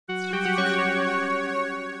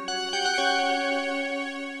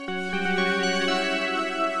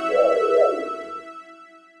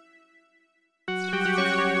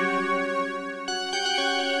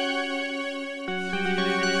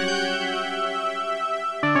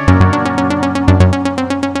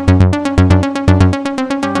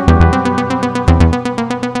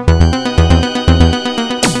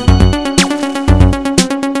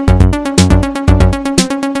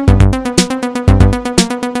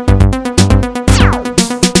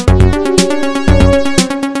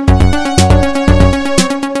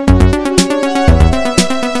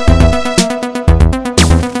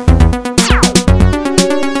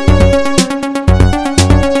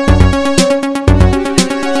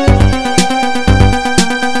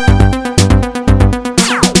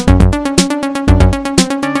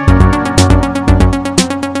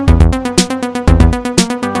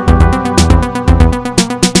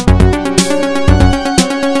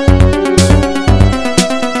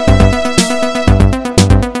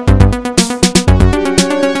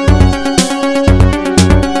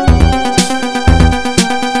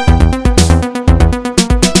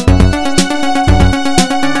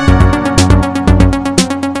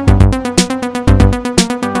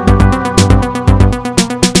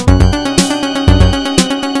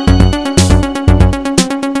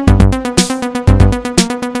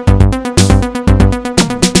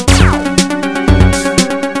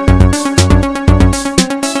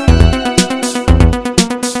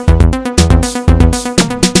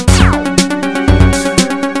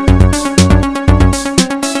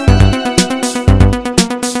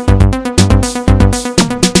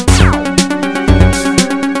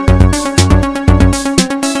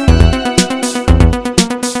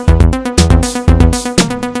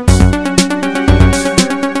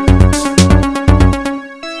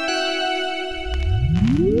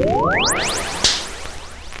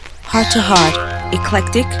Heart to Heart,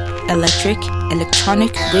 eclectic, electric,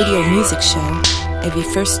 electronic radio music show every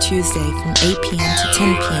first Tuesday from 8 p.m. to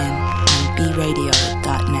 10 p.m. on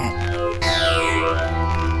bradio.net.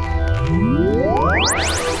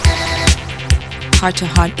 Heart to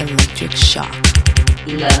Heart Electric Shock.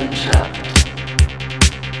 Landschaft.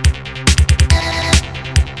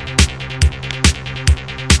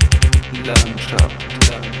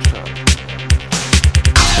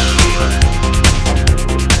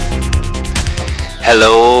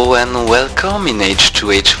 Hello and welcome in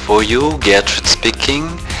H2H4U, Gertrude speaking.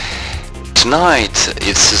 Tonight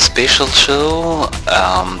it's a special show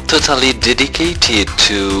totally dedicated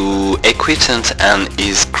to Equitant and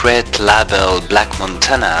his great label Black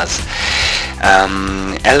Montanas.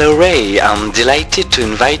 Hello Ray, I'm delighted to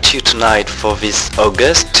invite you tonight for this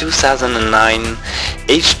August 2009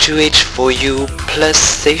 H2H4U Plus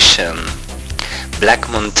session, Black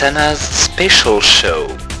Montana's special show.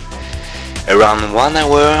 Around 1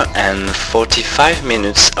 hour and 45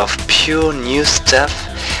 minutes of pure new stuff,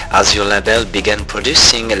 as your label began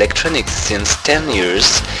producing electronics since 10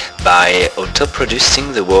 years by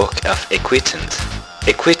auto-producing the work of Equitant.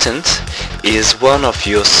 Equitant is one of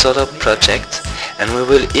your solo projects, and we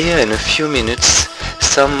will hear in a few minutes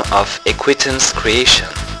some of Equitant's creation.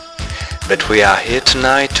 But we are here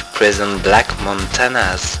tonight to present Black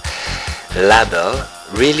Montana's label,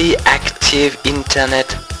 really active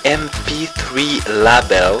internet MP3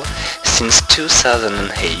 label since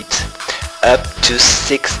 2008, up to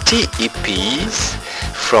 60 EPs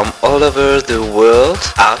from all over the world,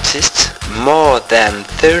 artists, more than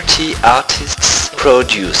 30 artists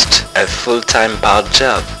produced, a full-time part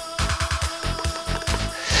job.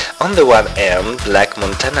 On the one hand, Black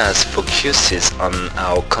Montanas focuses on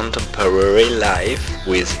our contemporary life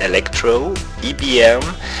with electro, EBM,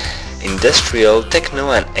 industrial, techno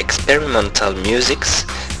and experimental musics.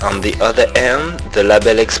 On the other hand, the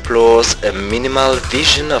label explores a minimal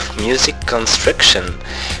vision of music construction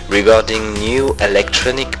regarding new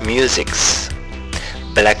electronic musics.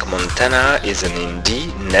 Black Montana is an indie,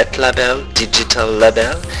 net label, digital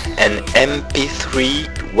label and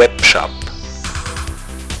MP3 web shop.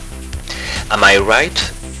 Am I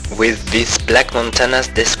right with this Black Montana's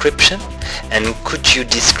description? And could you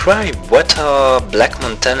describe what are Black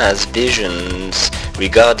Montana's visions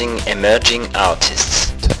regarding emerging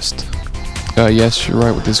artists? Test. Yes, you're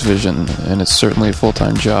right with this vision, and it's certainly a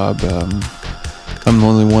full-time job. I'm the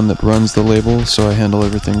only one that runs the label, so I handle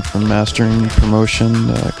everything from mastering,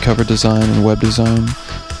 promotion, cover design, and web design.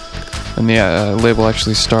 And the label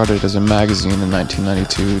actually started as a magazine in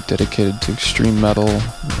 1992 dedicated to extreme metal,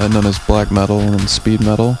 known as black metal and speed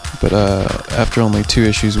metal. But after only 2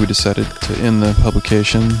 issues, we decided to end the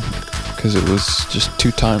publication because it was just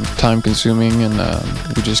too time consuming, and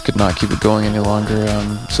we just could not keep it going any longer.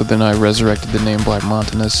 So then I resurrected the name Black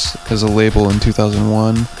Montanas as a label in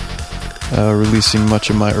 2001. Releasing much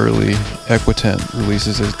of my early Equitant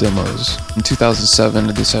releases as demos. In 2007,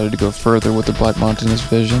 I decided to go further with the Black Montanas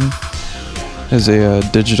vision as a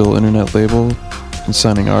digital internet label and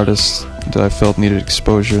signing artists that I felt needed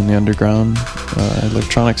exposure in the underground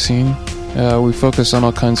electronic scene. We focus on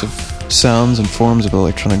all kinds of sounds and forms of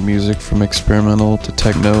electronic music, from experimental to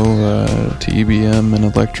techno to EBM and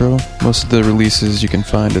electro. Most of the releases you can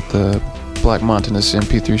find at the Black Montanas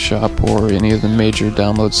MP3 shop or any of the major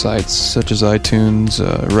download sites such as iTunes,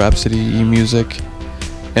 Rhapsody, eMusic,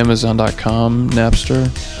 Amazon.com, Napster.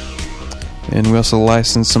 And we also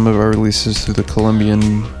license some of our releases through the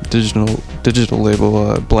Colombian digital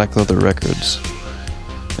label Black Leather Records.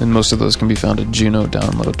 And most of those can be found at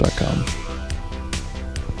junodownload.com.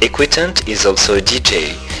 Equitant is also a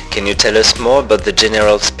DJ. Can you tell us more about the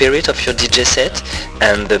general spirit of your DJ set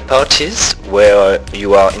and the parties where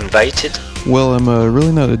you are invited? Well, I'm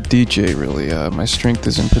really not a DJ, really. My strength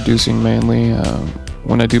is in producing mainly.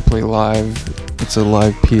 When I do play live, it's a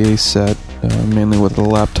live PA set, mainly with a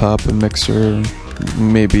laptop, a mixer,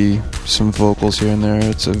 maybe some vocals here and there.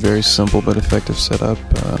 It's a very simple but effective setup.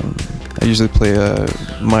 I usually play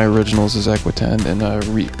my originals as Equitant and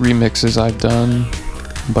remixes I've done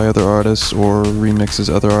by other artists or remixes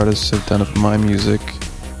other artists have done of my music.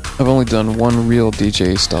 I've only done one real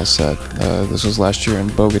DJ style set. This was last year in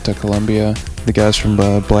Bogota, Colombia. The guys from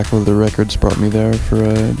Black Leather Records brought me there for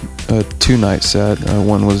a 2-night set.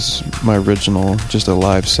 One was my original, just a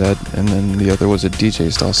live set, and then the other was a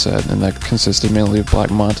DJ style set, and that consisted mainly of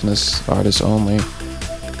Black Montanas artists only.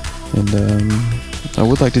 And I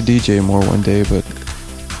would like to DJ more one day, but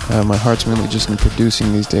my heart's mainly just in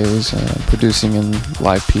producing these days, producing in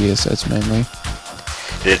live PA sets mainly.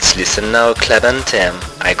 Let's listen now Club Anthem.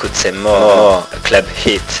 I could say more, a club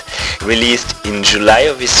hit. released in July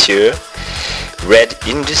of this year, Red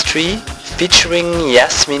Industry, featuring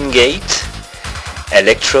Yasmin Gate,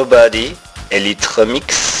 Electro Body, Elite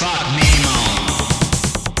Remix.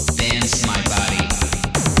 Dance my body.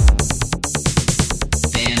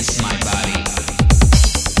 Dance my body.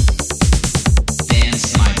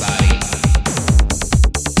 Dance my body.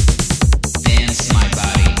 Dance my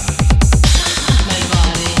body. My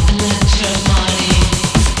body, let your body.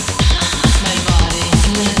 My body,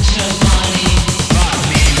 let your body. Fuck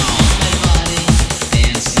me more. My body,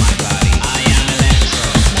 dance my body. I am electro.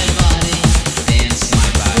 My body, dance my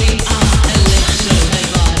body. We are electro. My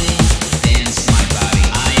body, dance my body.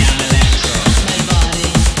 I am electro. My body,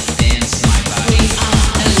 dance my body. We are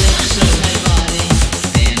electro. My body,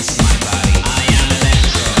 dance my body. I am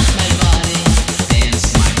electro. My body, dance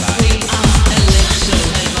my body. We are electro.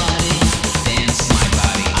 My body, dance my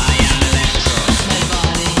body. I am electro. My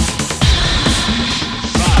body.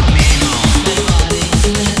 Fuck me more. My body,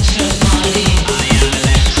 let your body. I am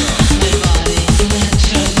electro. My body, let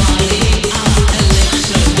your body. We are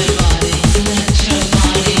electro. My body, let your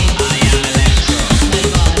body. I am electro. My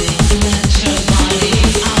body, let your body.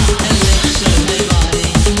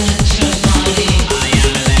 We are electro. My body, let your body. I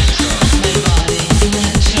am electro. My body,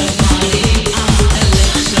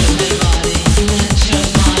 let your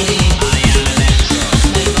body. We are electro.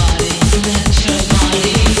 My body, let your body. I am electro. My body, let your body.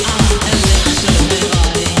 We are electro.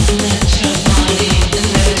 My body, let your body. Electricity. My body,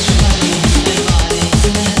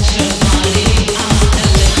 let your body.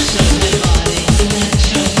 We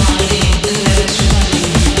are electro.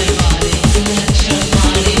 My body, let your body. Electricity. My body, let your body. We are electro. My body, let your body.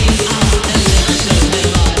 Electricity.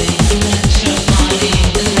 My body,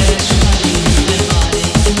 let your body.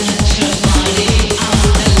 We are electro.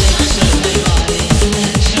 My body, let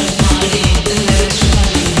your body.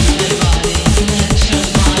 Electricity. My body, let your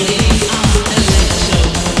body. We are electro.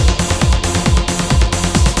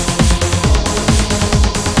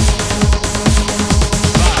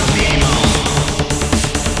 Fuck me more.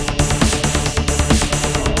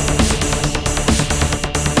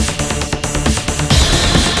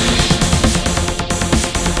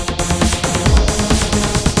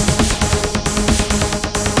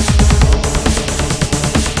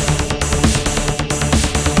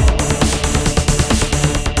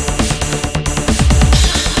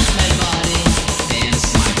 My body, dance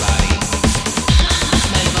my body.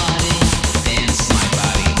 My body, dance my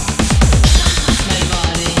body. My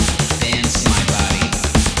body, dance my body.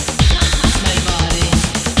 My body.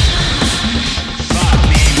 Fuck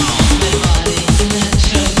me more. My body, let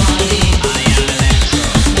your body. I am electro.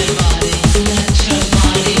 My body, let your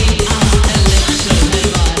body. We are electro. My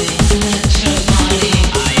body, let your body.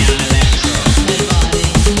 I am electro. My body, let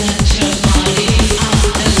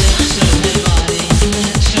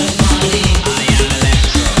your body. We are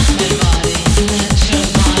electro. My body, let your body. I am electro. My body, let your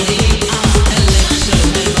body.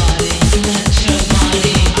 We are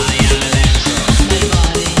electro. My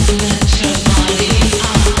body, let your body. I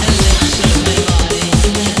am electro. My body,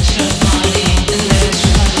 let your body. We are electro. My body, let your body. Electricity. My body, let your body.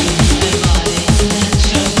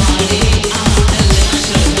 We are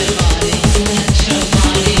electro. My body, let your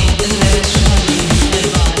body. Electricity. My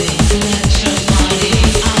body, let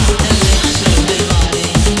your body. We are electro. My body,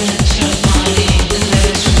 let your body.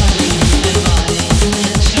 Electricity. My body,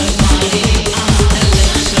 let your body. We are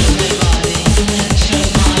electro. My body, let your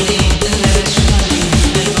body. Electricity.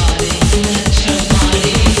 My body, let your body.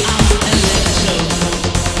 We are electro.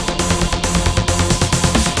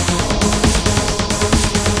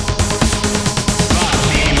 Fuck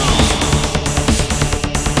me more.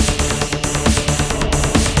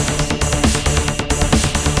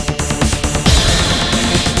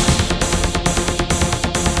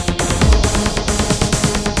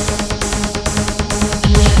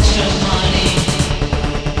 Let your body.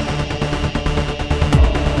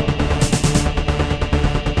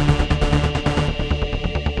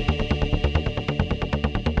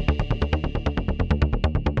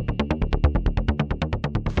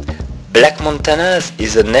 Black Montanas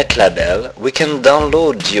is a net label. We can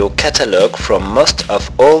download your catalog from most of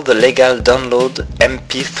all the legal download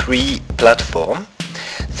MP3 platform,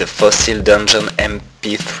 the Fossil Dungeon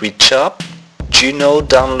MP3 shop, Juno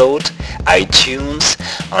download, iTunes,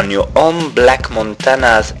 on your own Black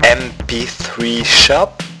Montanas MP3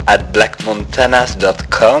 shop at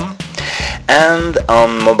blackmontanas.com, and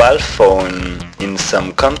on mobile phone in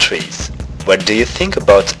some countries. What do you think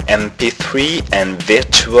about MP3 and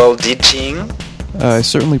virtual DJing? I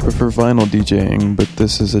certainly prefer vinyl DJing, but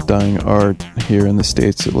this is a dying art here in the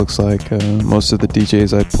States, it looks like. Most of the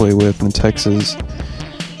DJs I play with in Texas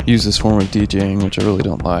use this form of DJing, which I really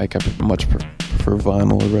don't like. I much prefer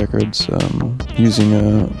vinyl records. Using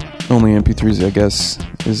a only MP3s, I guess,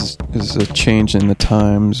 is a change in the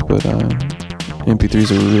times, but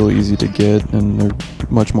MP3s are really easy to get, and they're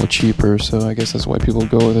much more cheaper, so I guess that's why people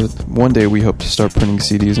go with it. One day we hope to start printing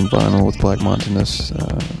CDs and vinyl with Black Montanus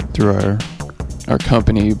through our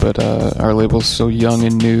company, but our label's so young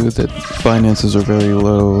and new that finances are very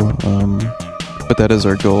low, but that is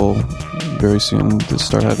our goal very soon, to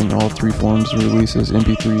start having all three forms of releases,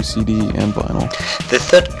 MP3, CD, and vinyl. The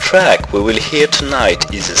third track we will hear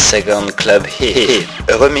tonight is a second club hit,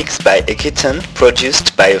 a remix by Equitant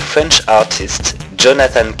produced by a French artist,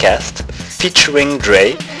 Jonathan Cast, featuring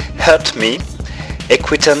Dre, Hurt Me,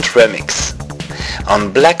 Equitant remix.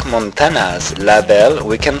 On Black Montana's label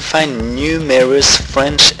we can find numerous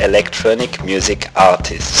French electronic music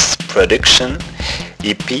artists, production,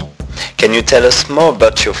 EP. Can you tell us more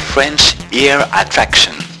about your French ear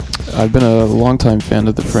attraction? I've been a long-time fan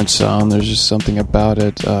of the French sound. There's just something about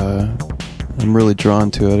it. I'm really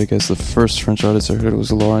drawn to it. I guess the first French artist I heard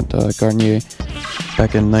was Laurent Garnier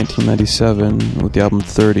back in 1997 with the album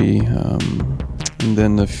 30. And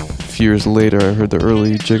then a few years later I heard the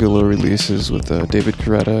early Gigolo releases with David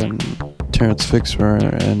Coretta and Terence Fixmer,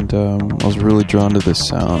 and I was really drawn to this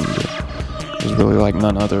sound. It was really like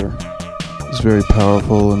none other. It was very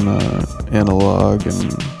powerful and analog,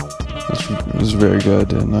 and it was very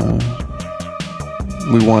good. And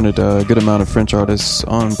we wanted a good amount of French artists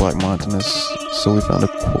on Black Montanus, so we found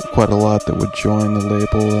quite a lot that would join the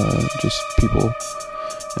label, just people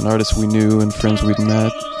and artists we knew and friends we'd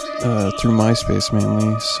met through MySpace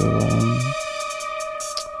mainly. So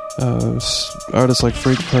artists like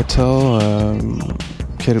Freak Cartel,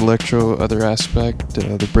 Kate Electro, Other Aspect,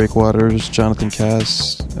 The Breakwaters, Jonathan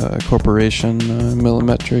Cass, Corporation,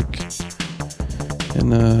 Millimetric,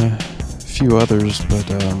 and a few others. But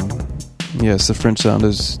yes, the French sound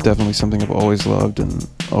is definitely something I've always loved and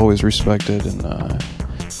always respected, and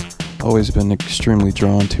always been extremely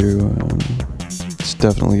drawn to. It's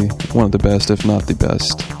definitely one of the best, if not the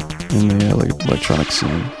best, in the electronic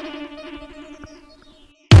scene.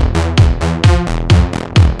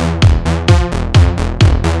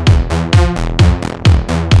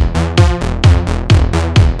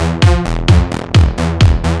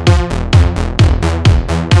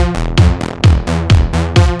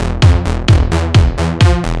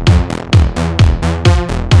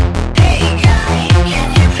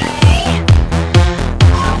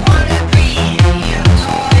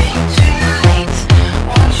 Tonight,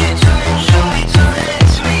 want you to enjoy, to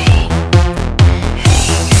let me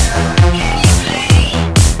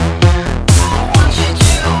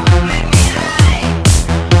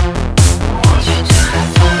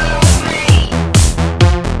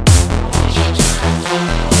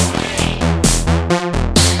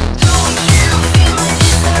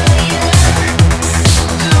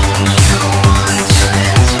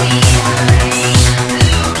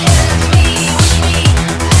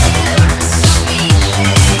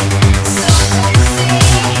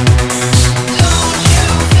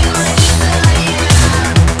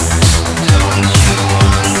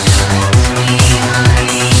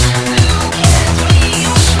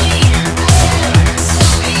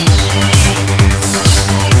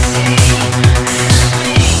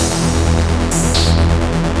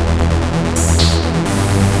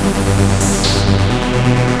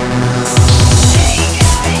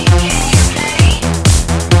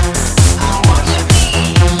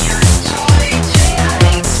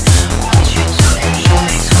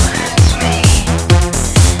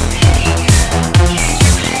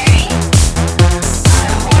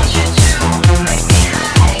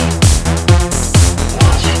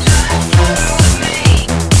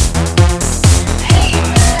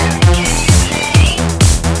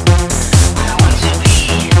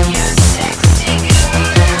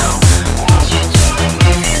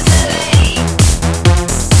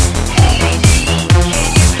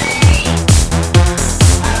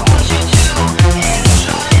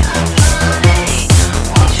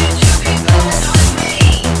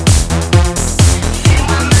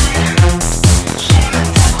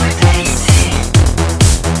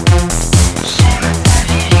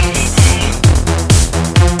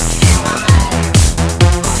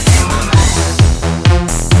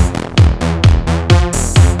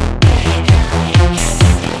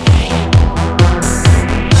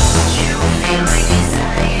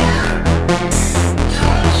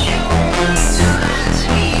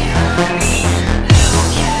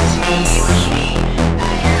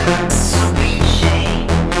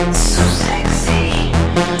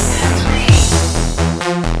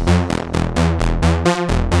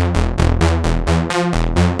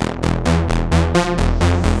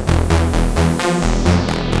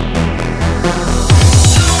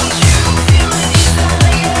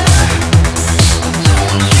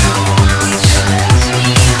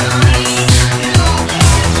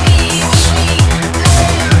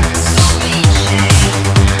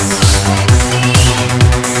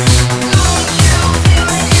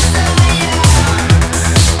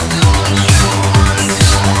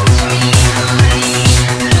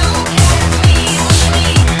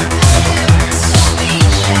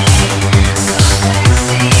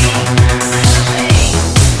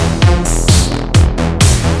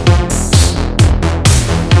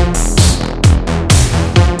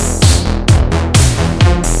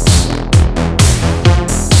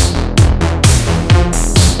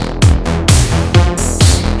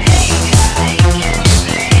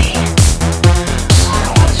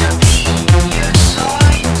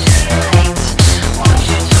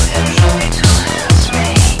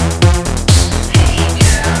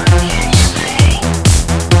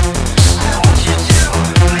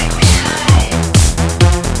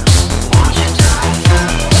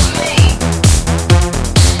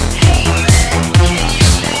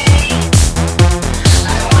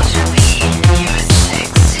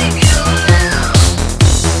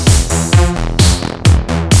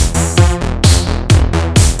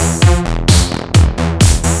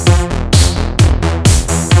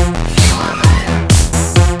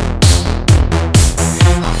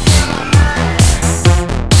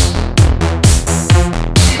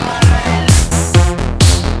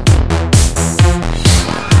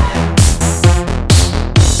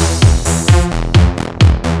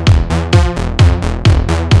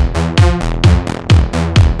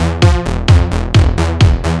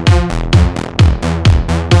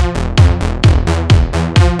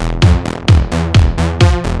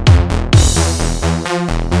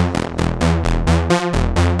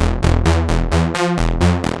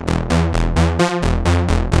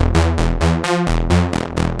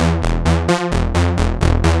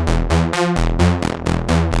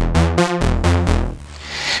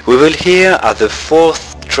We will hear as the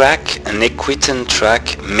fourth track an Equitant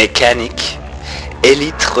track, Mechanic,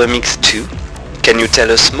 Elite Remix 2. Can you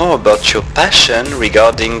tell us more about your passion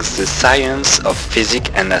regarding the science of physics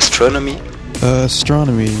and astronomy?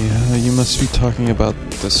 Astronomy, you must be talking about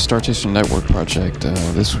the Star Chaser Network project.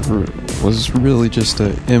 This was really just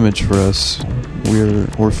an image for us.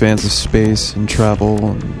 We're fans of space and travel,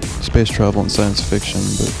 and space travel and science fiction,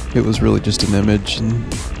 but it was really just an image. And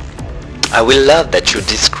I will love that you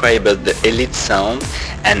described the Elite Sound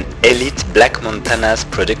and Elite Black Montana's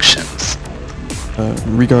productions.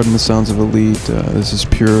 Regarding the sounds of Elite, this is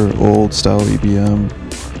pure old style EBM,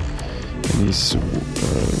 and he's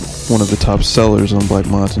one of the top sellers on Black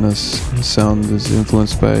Montana's. His sound is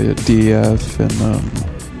influenced by DAF and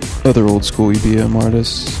other old school EBM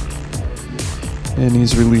artists. And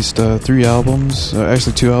he's released 3 albums,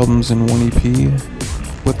 actually 2 albums and 1 EP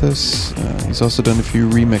with us. He's also done a few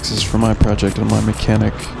remixes for my project on my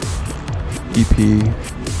Mechanic EP,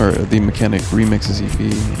 or the Mechanic Remixes EP,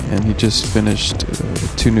 and he just finished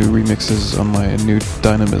 2 new remixes on my new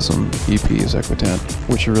Dynamism EP, Equitant,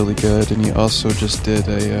 which are really good. And he also just did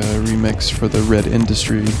a remix for the Red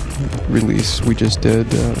Industry release we just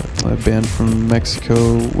did, a band from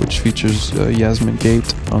Mexico which features Yasmin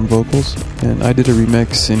Gate on vocals. And I did a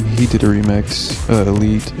remix and he did a remix,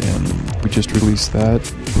 Elite, and we just released that.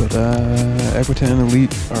 But Equitant and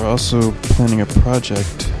Elite are also planning a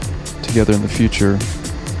project together in the future,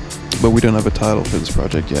 but we don't have a title for this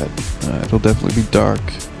project yet. It'll definitely be dark,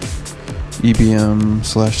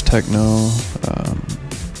 EBM/techno,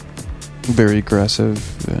 very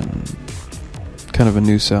aggressive and kind of a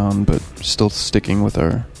new sound, but still sticking with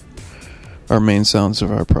our main sounds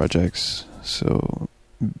of our projects. So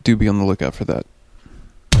do be on the lookout for that.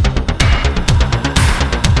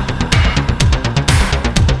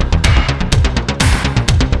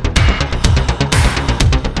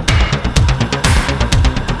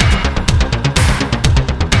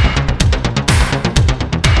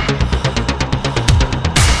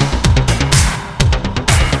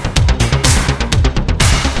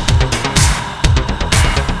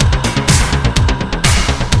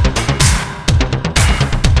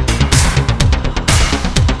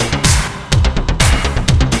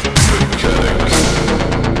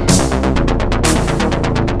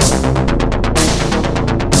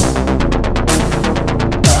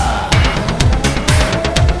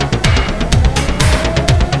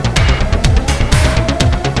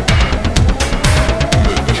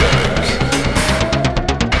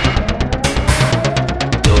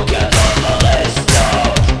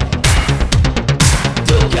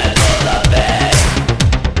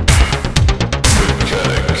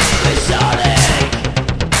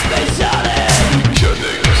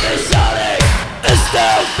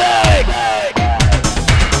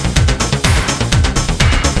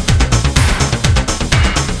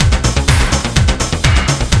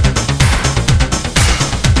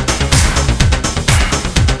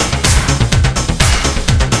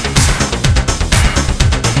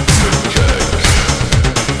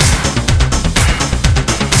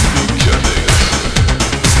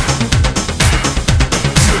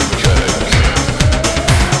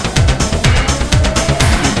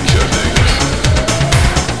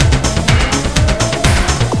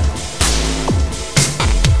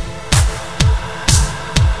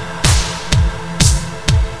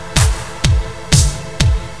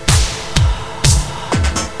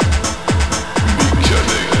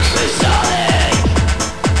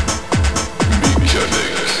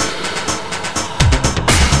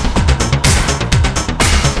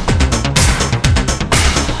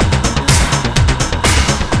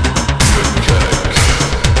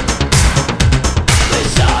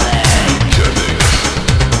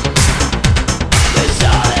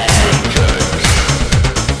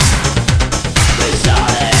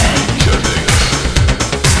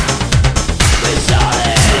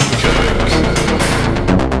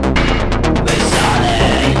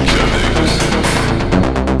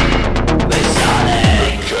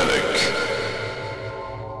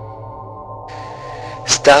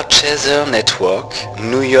 Star Chaser Network,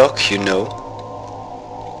 New York You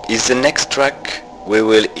Know, is the next track we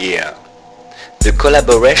will hear. The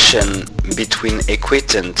collaboration between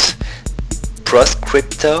Equitant,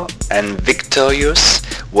 Proscriptor and Victorious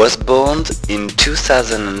was born in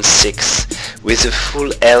 2006 with a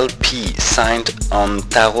full LP signed on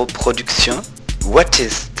Tarot Production. What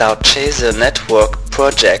is Star Chaser Network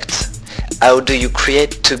project? How do you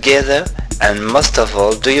create together? And most of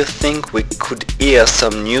all, do you think we could hear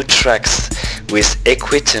some new tracks with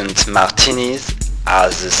Equitant Martinez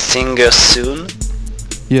as a singer soon?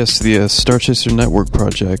 Yes, the Star Chaser Network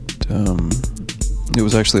project. It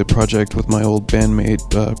was actually a project with my old bandmate,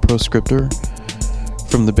 Proscriptor,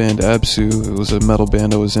 from the band Absu. It was a metal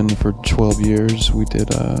band I was in for 12 years. We did,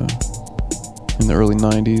 in the early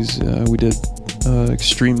 90s, we did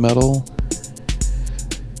extreme metal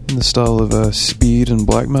in the style of speed and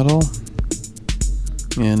black metal.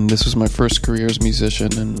 And this was my first career as a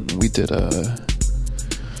musician, and we did a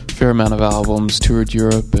fair amount of albums, toured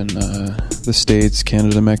Europe and the States,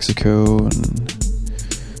 Canada, Mexico, and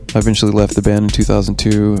I eventually left the band in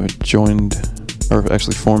 2002. I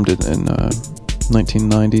formed it in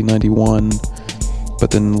 1990, 91,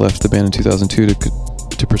 but then left the band in 2002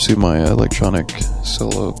 to pursue my electronic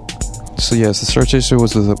solo. So yes, the Star Chaser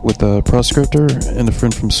was with a Proscriptor and a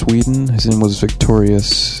friend from Sweden. His name was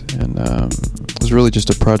Victorious, and it was really just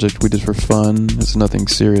a project we did for fun. It's nothing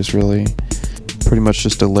serious, really. Pretty much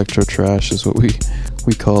just electro trash is what we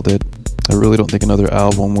called it. I really don't think another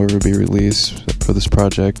album will ever be released for this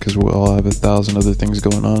project because we'll all have 1,000 other things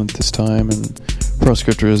going on at this time, and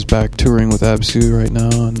Proscriptor is back touring with Absu right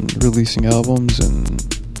now and releasing albums,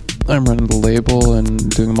 and I'm running the label and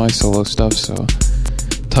doing my solo stuff, so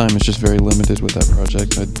time is just very limited with that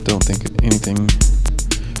project. I don't think anything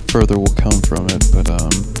further will come from it, but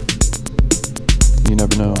you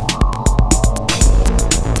never know.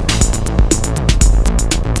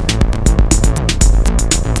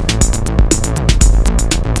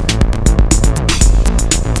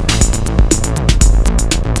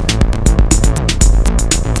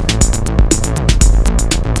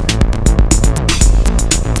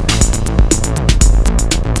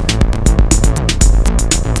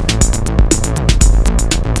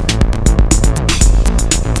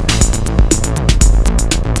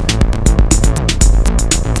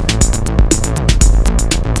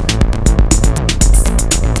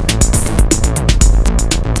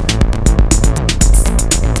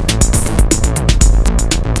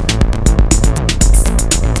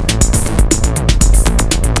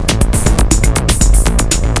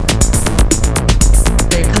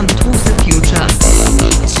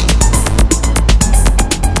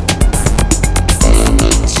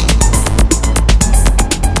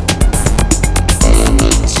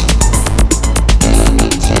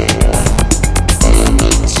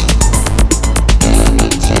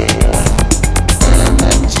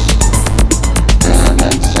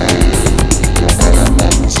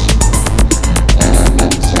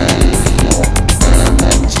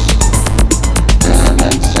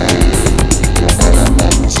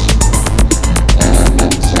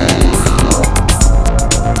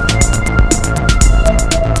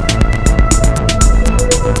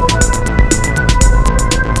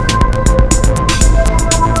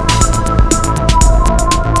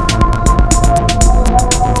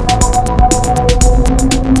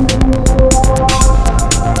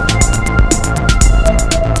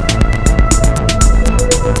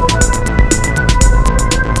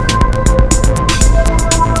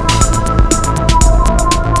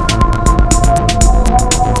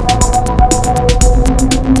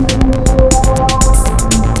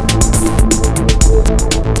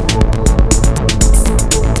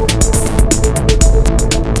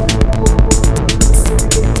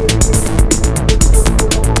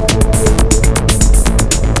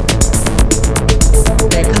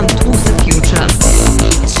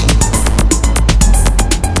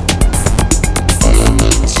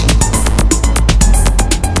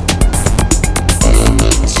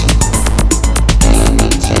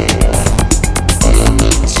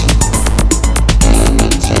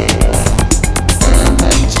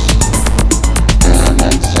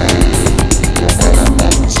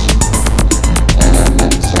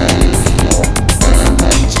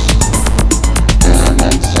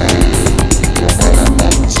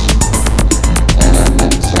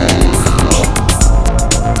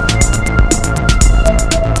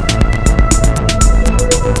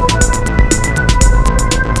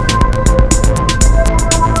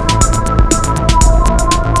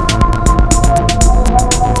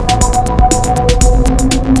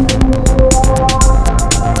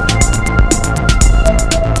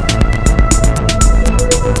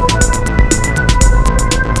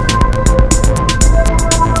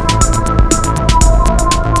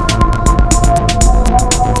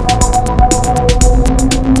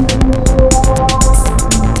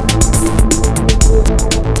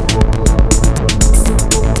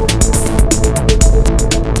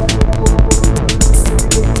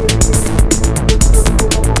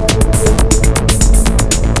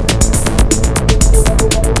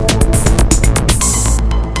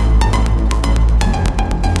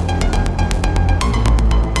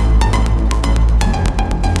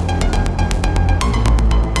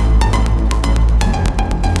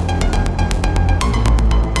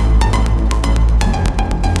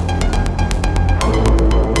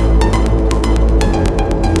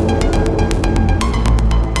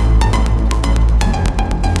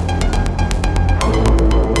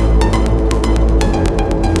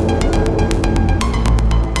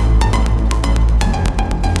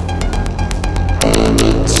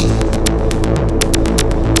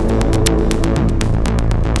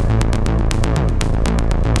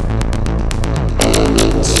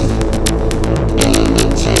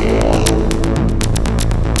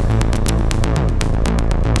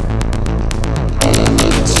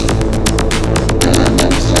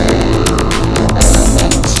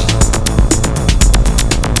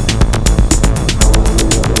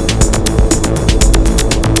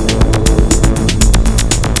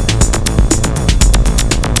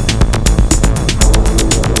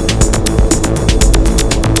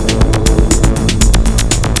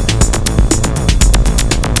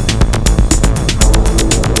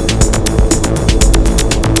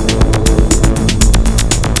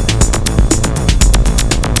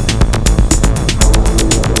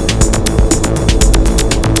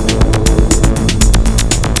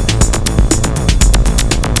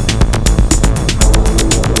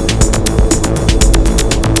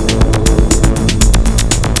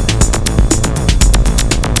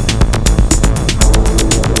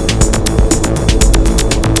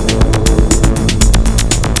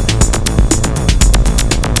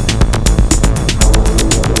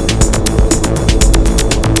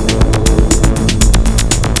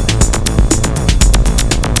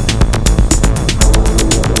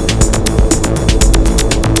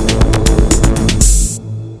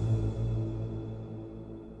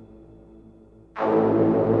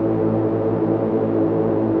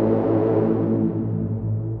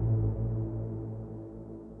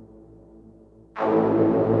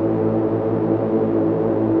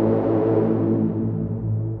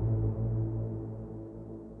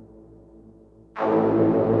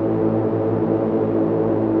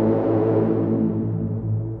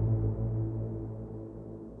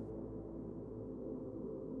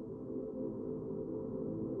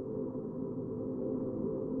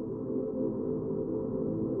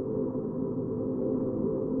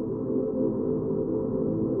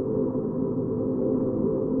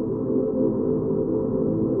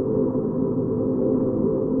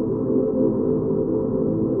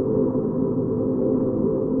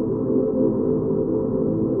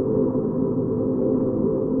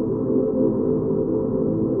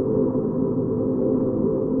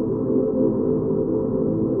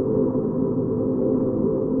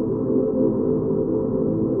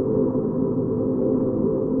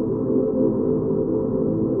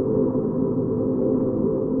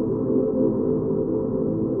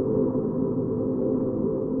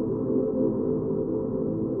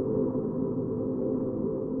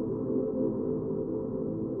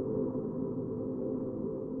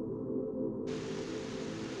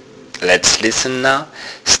 Let's listen now.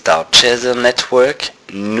 Star Chaser Network,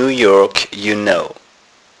 New York, you know.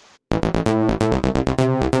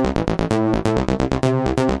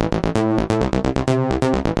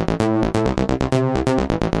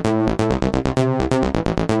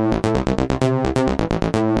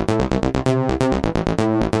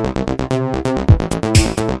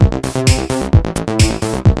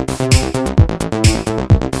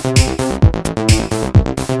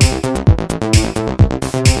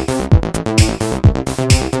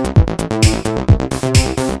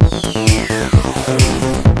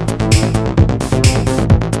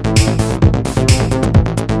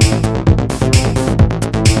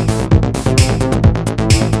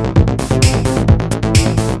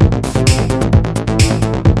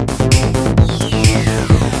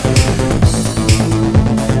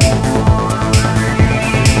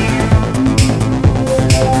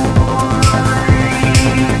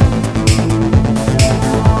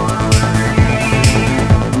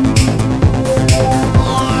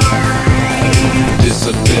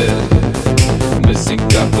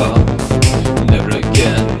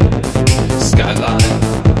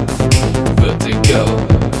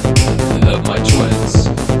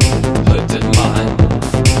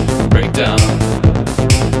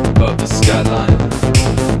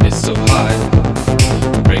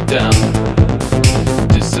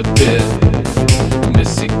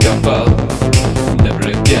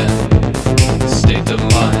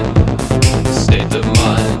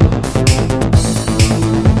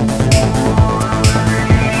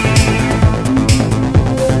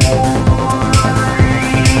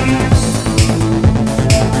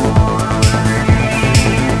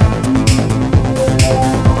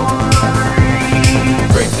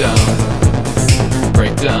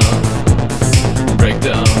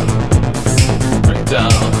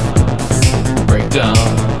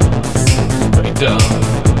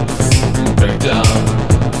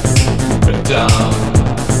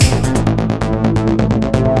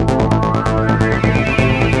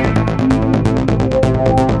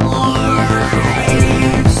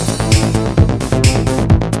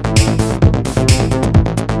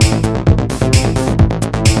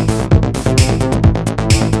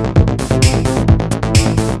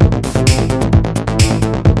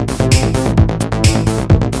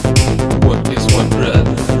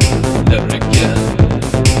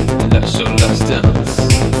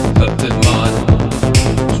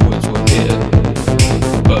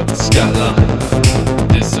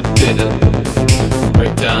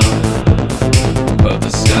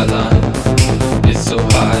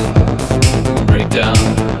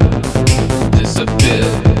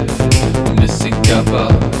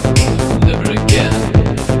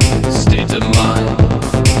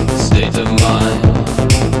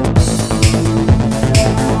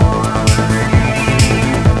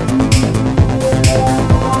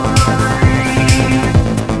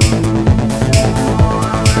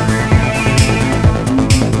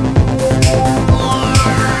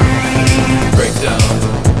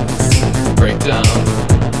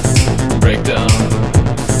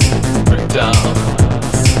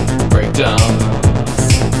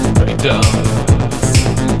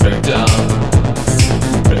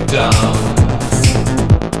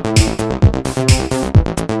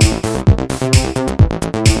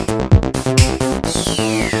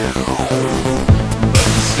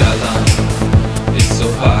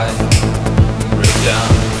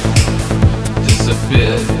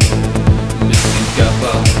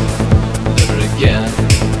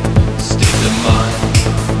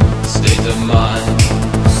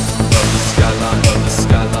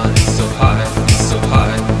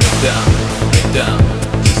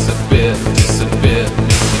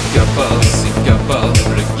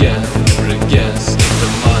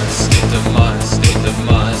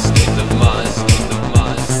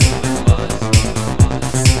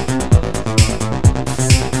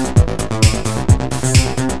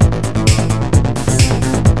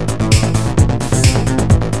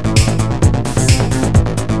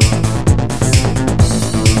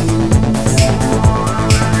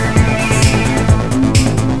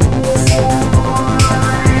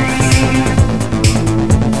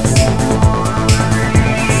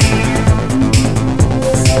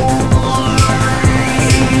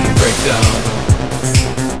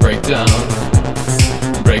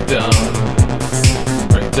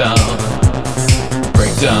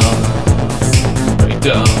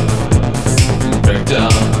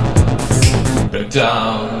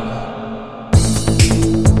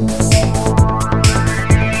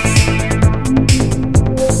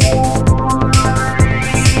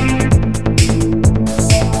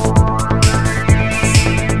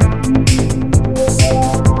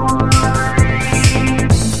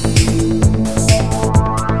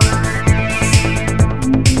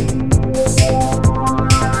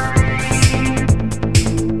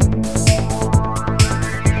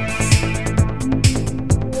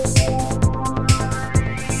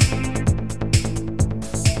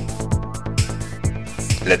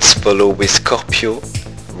 follow with Scorpio,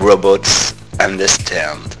 Robots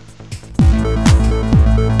Understand.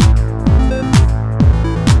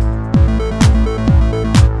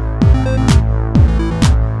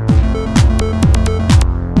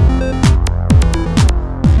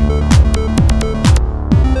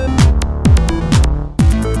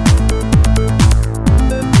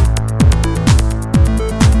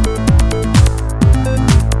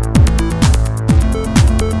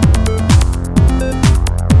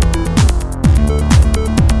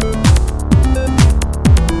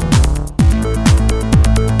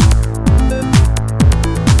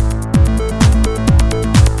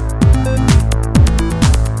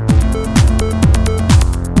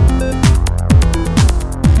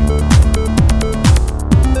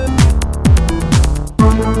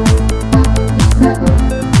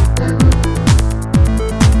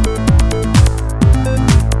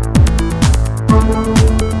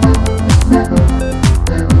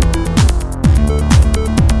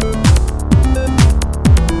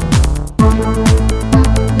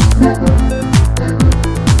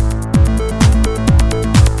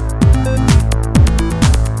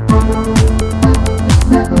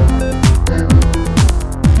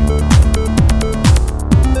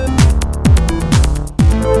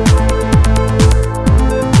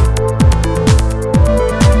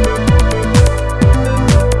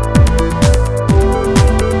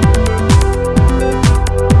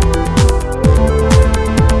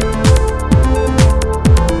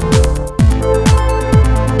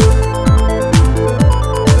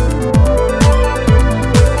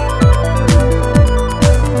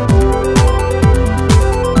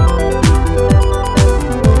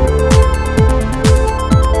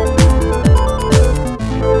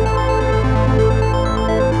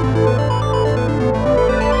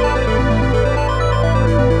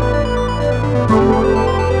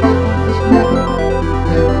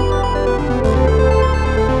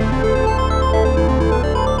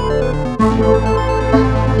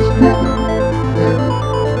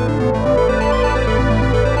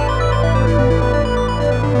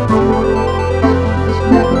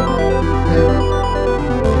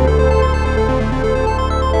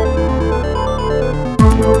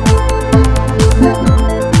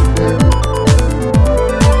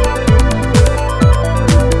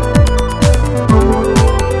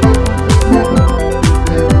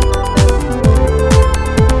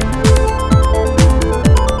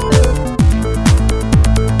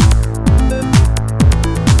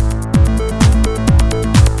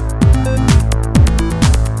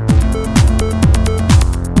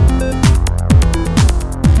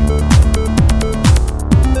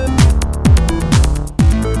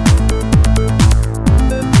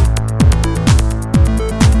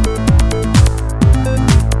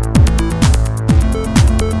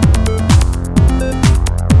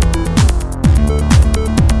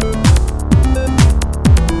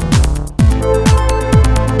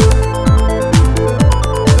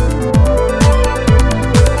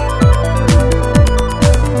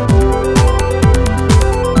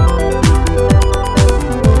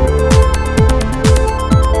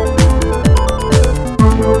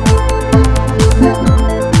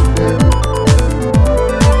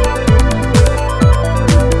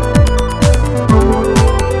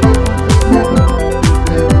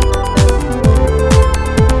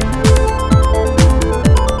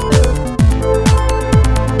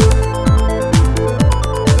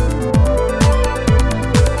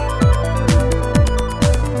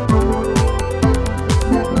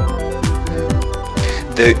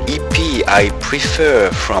 The EP I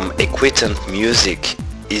prefer from Equitant Music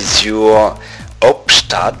is your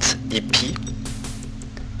Hauptstadt EP,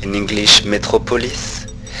 in English Metropolis.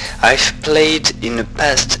 I've played in a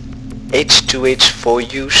past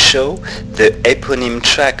H2H4U show the eponym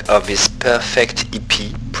track of his Perfect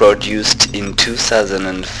EP produced in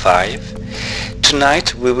 2005.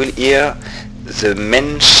 Tonight we will hear the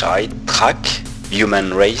Menschheit track,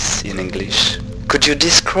 Human Race in English. Could you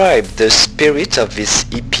describe the spirit of this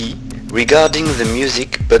EP regarding the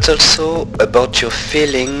music, but also about your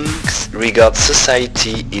feelings regarding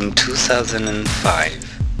society in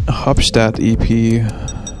 2005? Hauptstadt EP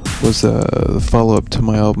was the follow-up to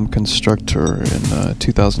my album Constructor in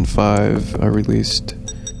 2005. I released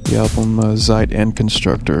the album Zeit and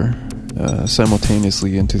Constructor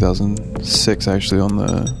simultaneously in 2006, actually, on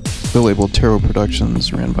the label Tarot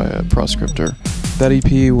Productions, ran by Proscriptor. That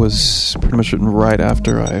EP was pretty much written right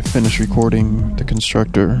after I finished recording The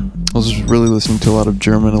Constructor. I was really listening to a lot of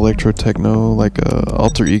German electro-techno like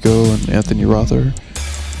Alter Ego and Anthony Rother.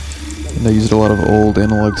 And I used a lot of old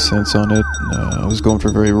analog synths on it. I was going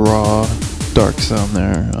for very raw, dark sound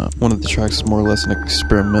there. One of the tracks is more or less an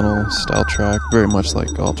experimental style track, very much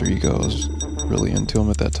like Alter Ego. I was really into him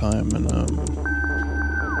at that time, and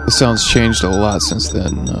the sound's changed a lot since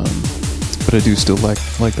then, but I do still like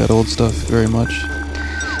that old stuff very much.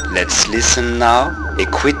 Let's listen now.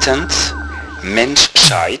 Equitant,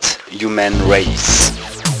 Menschheit, Human Race.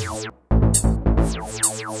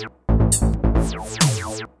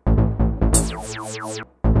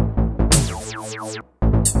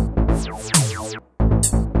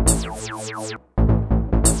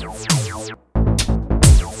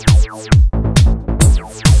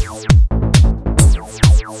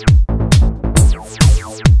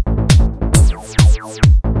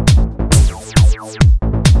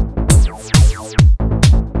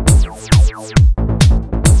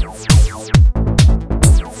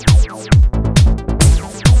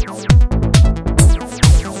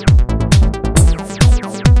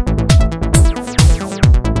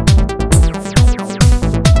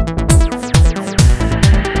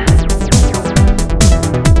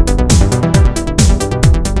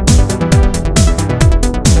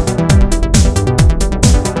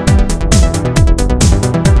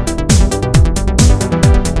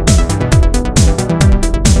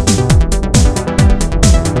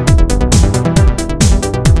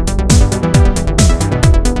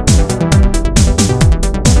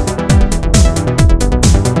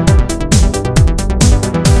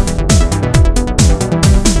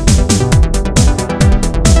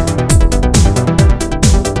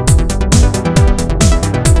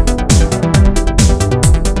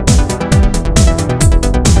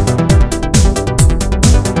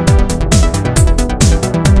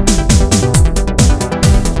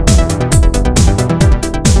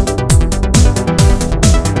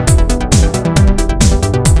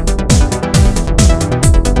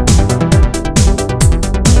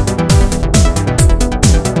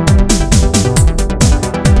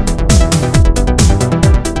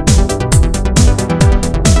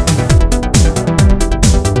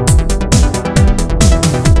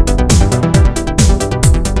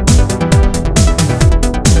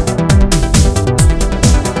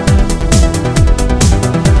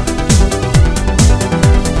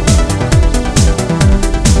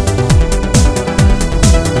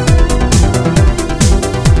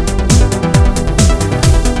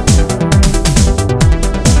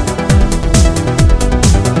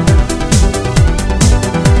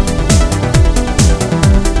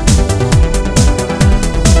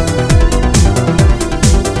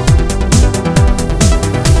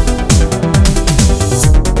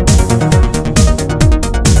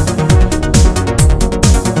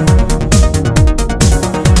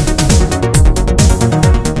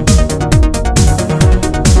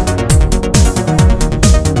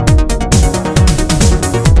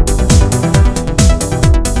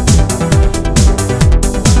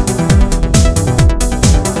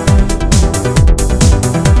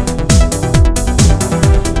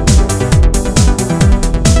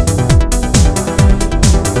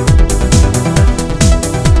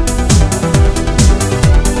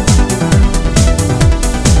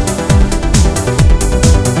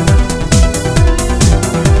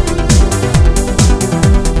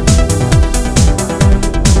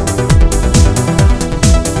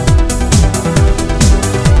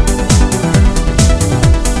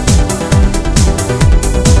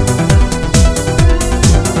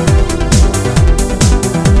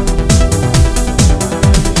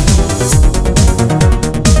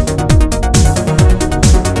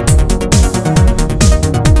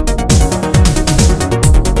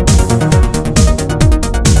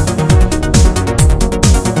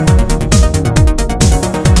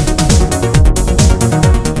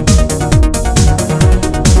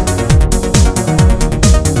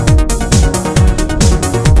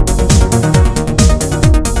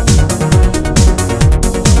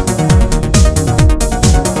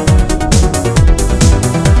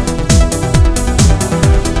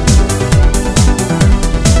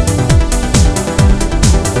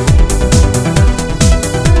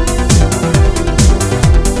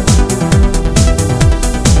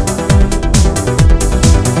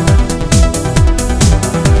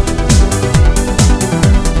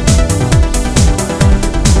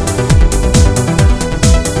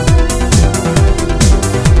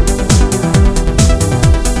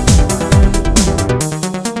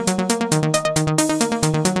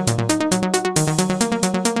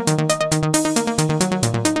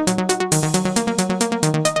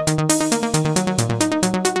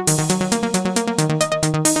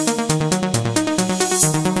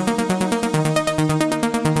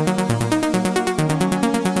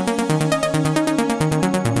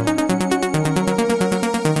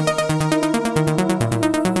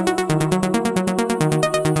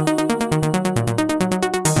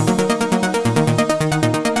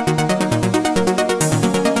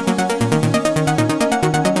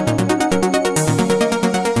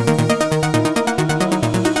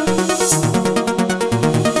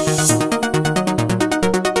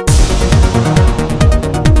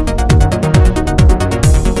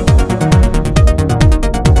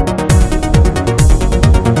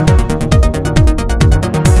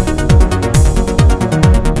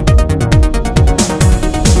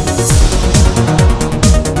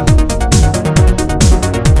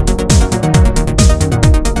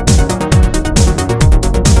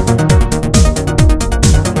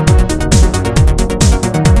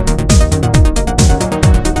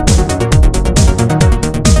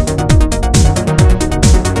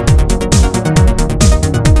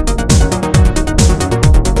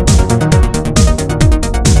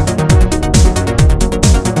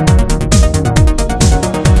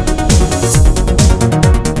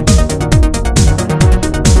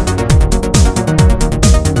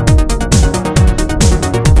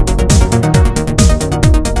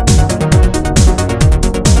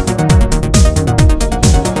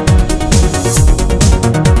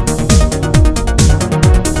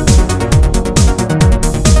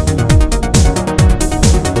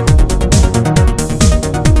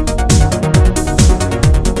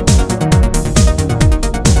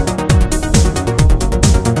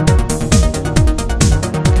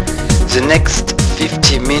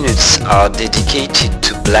 minutes are dedicated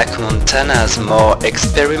to Black Montana's more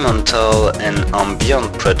experimental and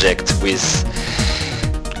ambient project with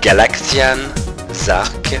Galaxian,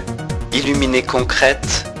 Zark, Illuminé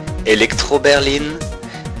Concrète, Electro Berlin,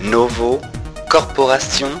 Novo,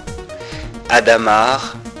 Corporation, Adamar,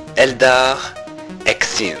 Eldar,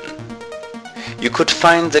 Exin. You could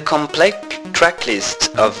find the complete tracklist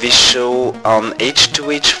of this show on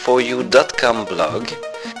h2h4u.com blog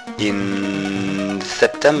in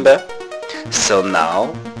September. So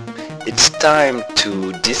now it's time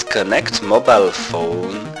to disconnect mobile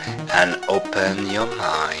phone and open your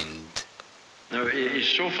mind. Now,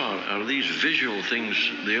 so far, are these visual things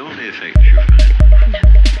the only effects you've had? No.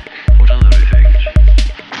 What other effects?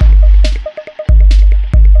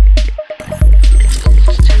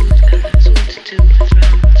 It's all to do with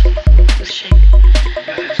round, with shape.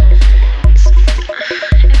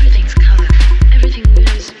 Everything's colour. Everything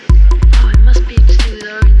is. Oh, it must be to do with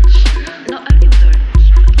orange. Not only with orange,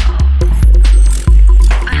 but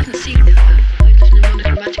I haven't seen colour. I live in a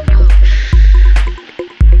monochromatic world.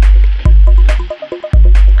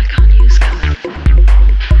 I can't use colour.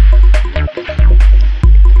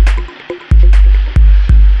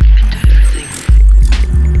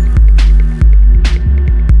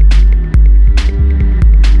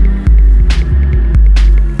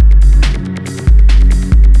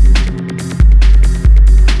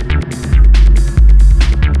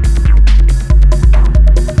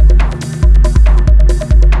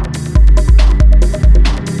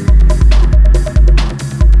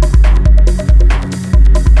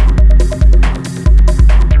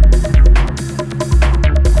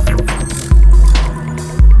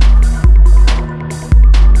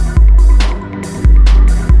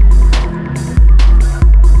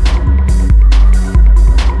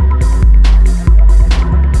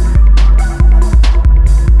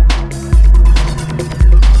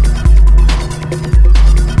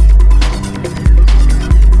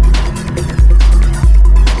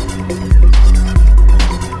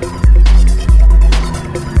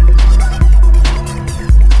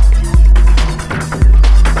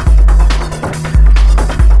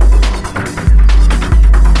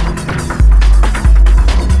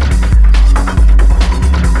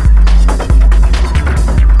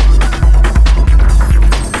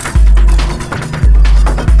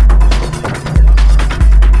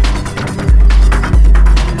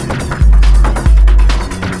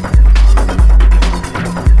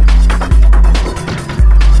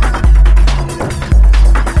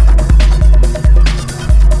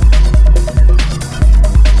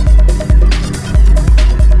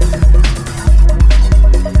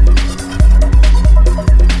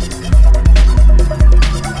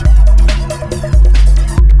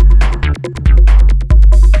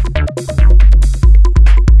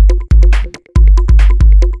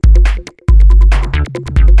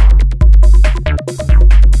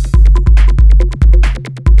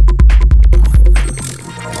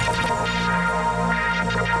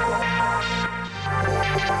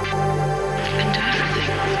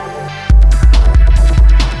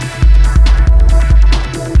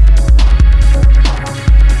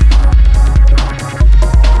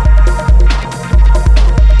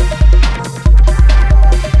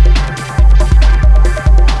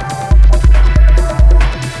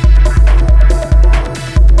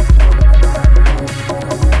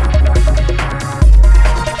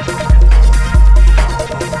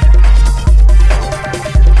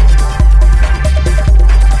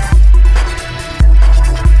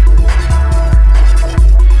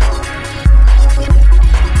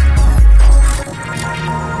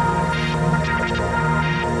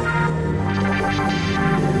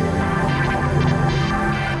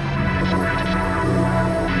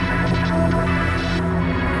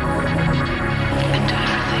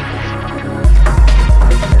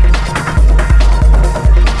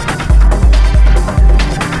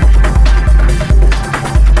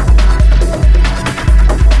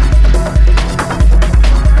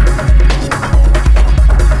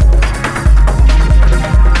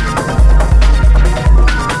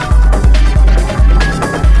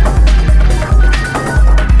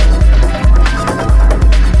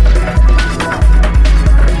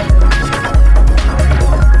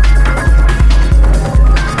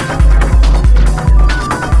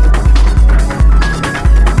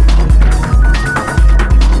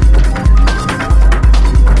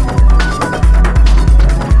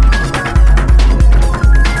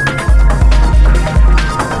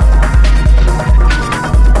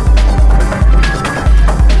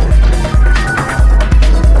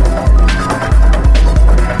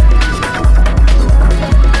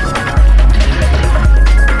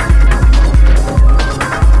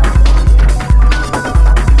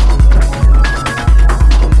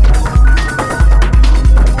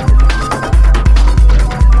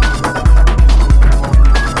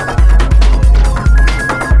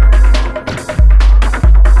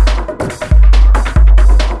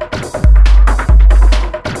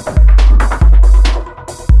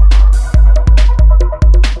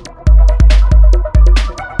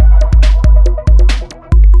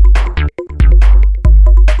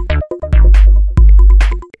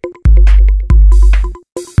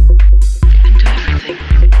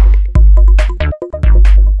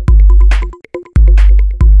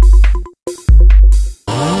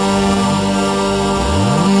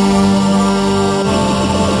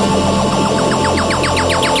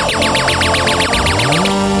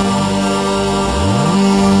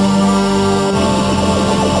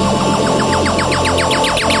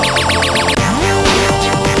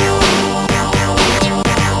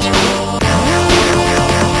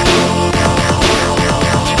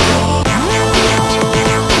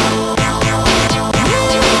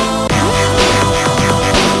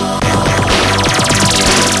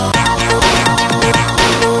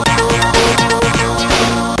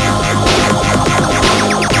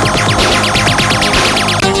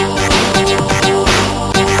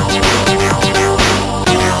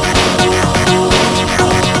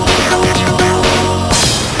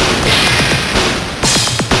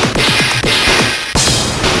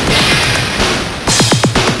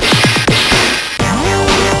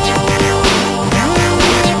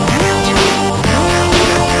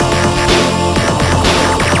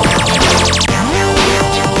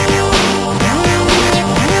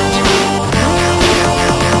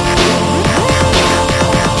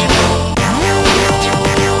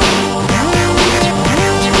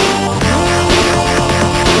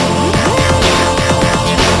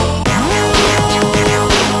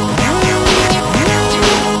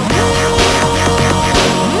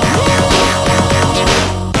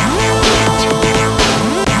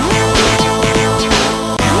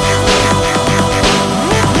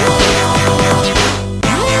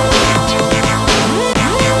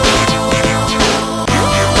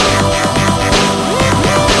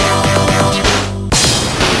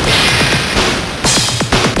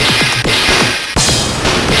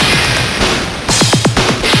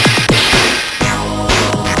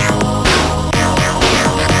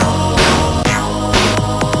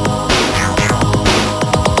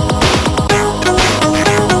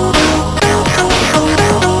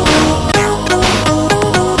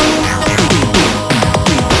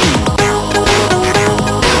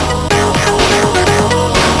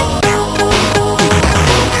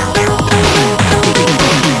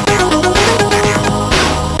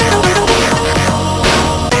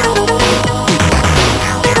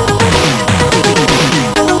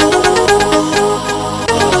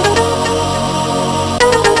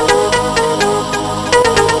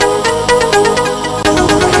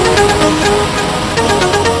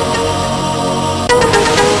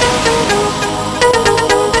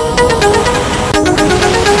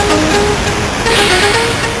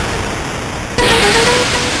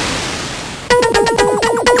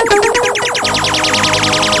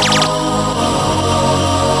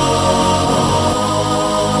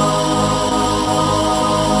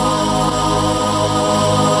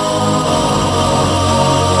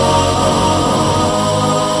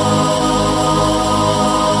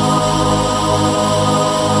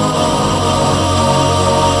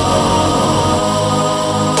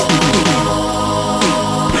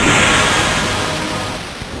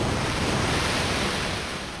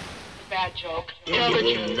 It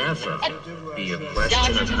will never be a question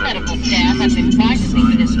Johnson's of having medical staff has been practicing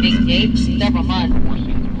for this big gate for several months.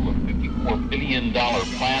 $54 billion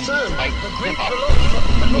plan Sir, to fight the Greek hip-hop.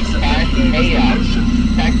 philosopher Cash payouts,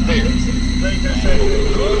 taxpayers, they just say,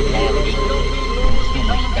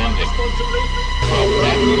 consumer spending. Well,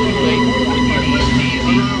 that's too late. It is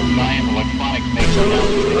easy. Science Electronics makes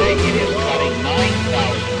announcement today. It is cutting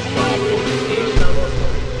 9,000 jobs overseas.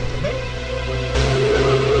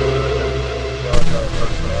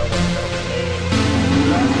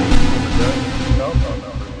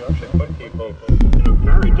 You actually put people in a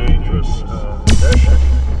very dangerous position.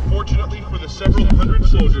 Fortunately for the several hundred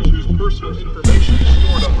soldiers whose personal information is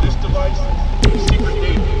stored on this device, secret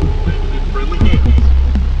data landed in friendly hands.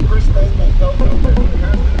 Chris Holmes will tell them that he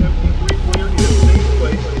has the MP3 player in a safe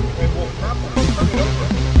place and will happily turn it over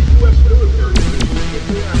to the U.S. military if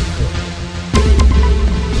they ask for it.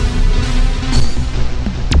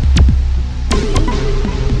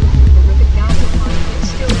 Terrific battle line is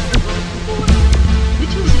still underway on the border.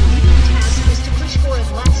 Mitchell's immediate task is to push for a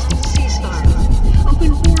lasting ceasefire,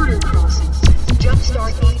 open border crossings,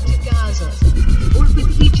 jumpstart aid to Gaza, work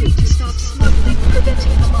with Egypt to stop smuggling,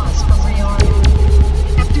 preventing Hamas from rearming.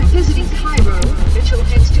 After visiting Cairo, Mitchell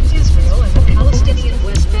heads to Israel and the Palestinian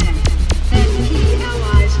West Bank, and key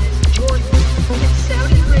allies Jordan and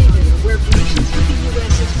Saudi Arabia, where patience with the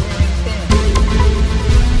U.S. is wearing thin.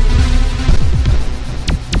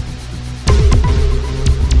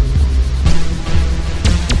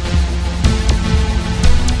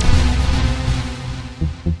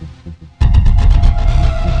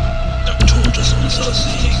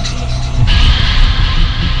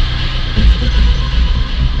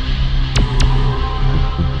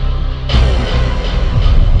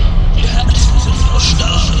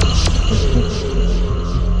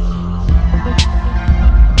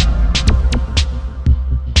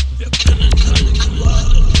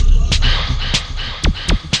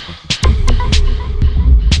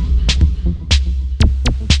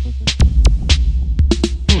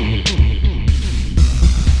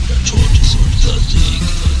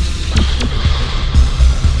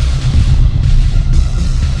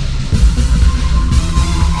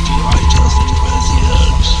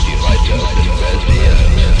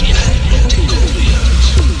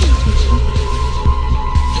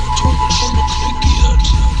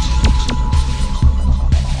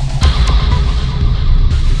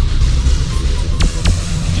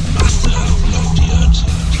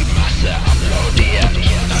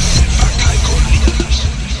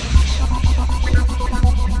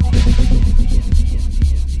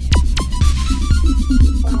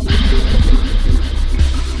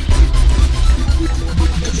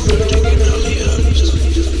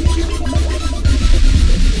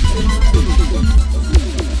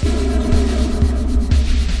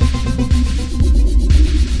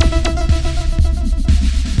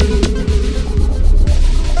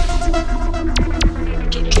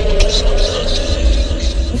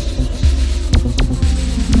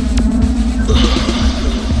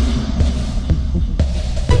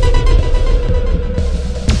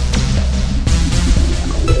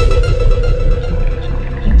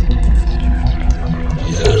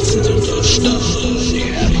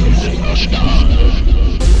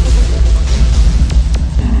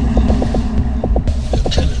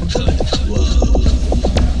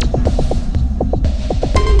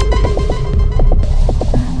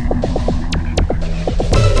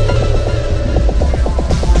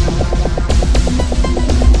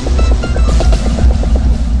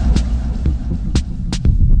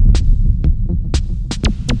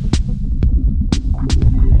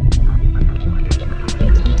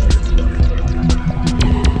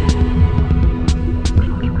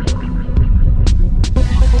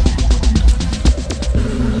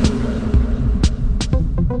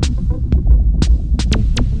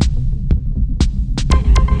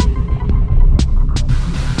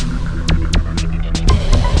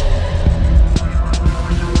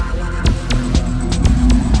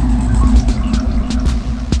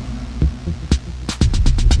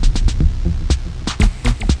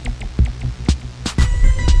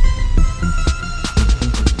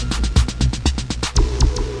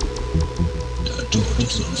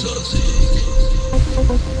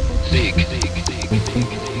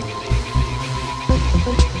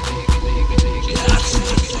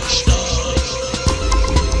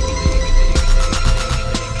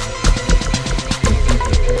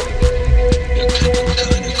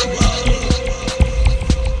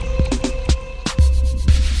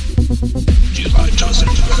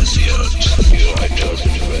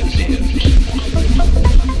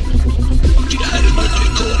 Die Herren der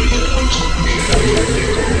Dekoriert.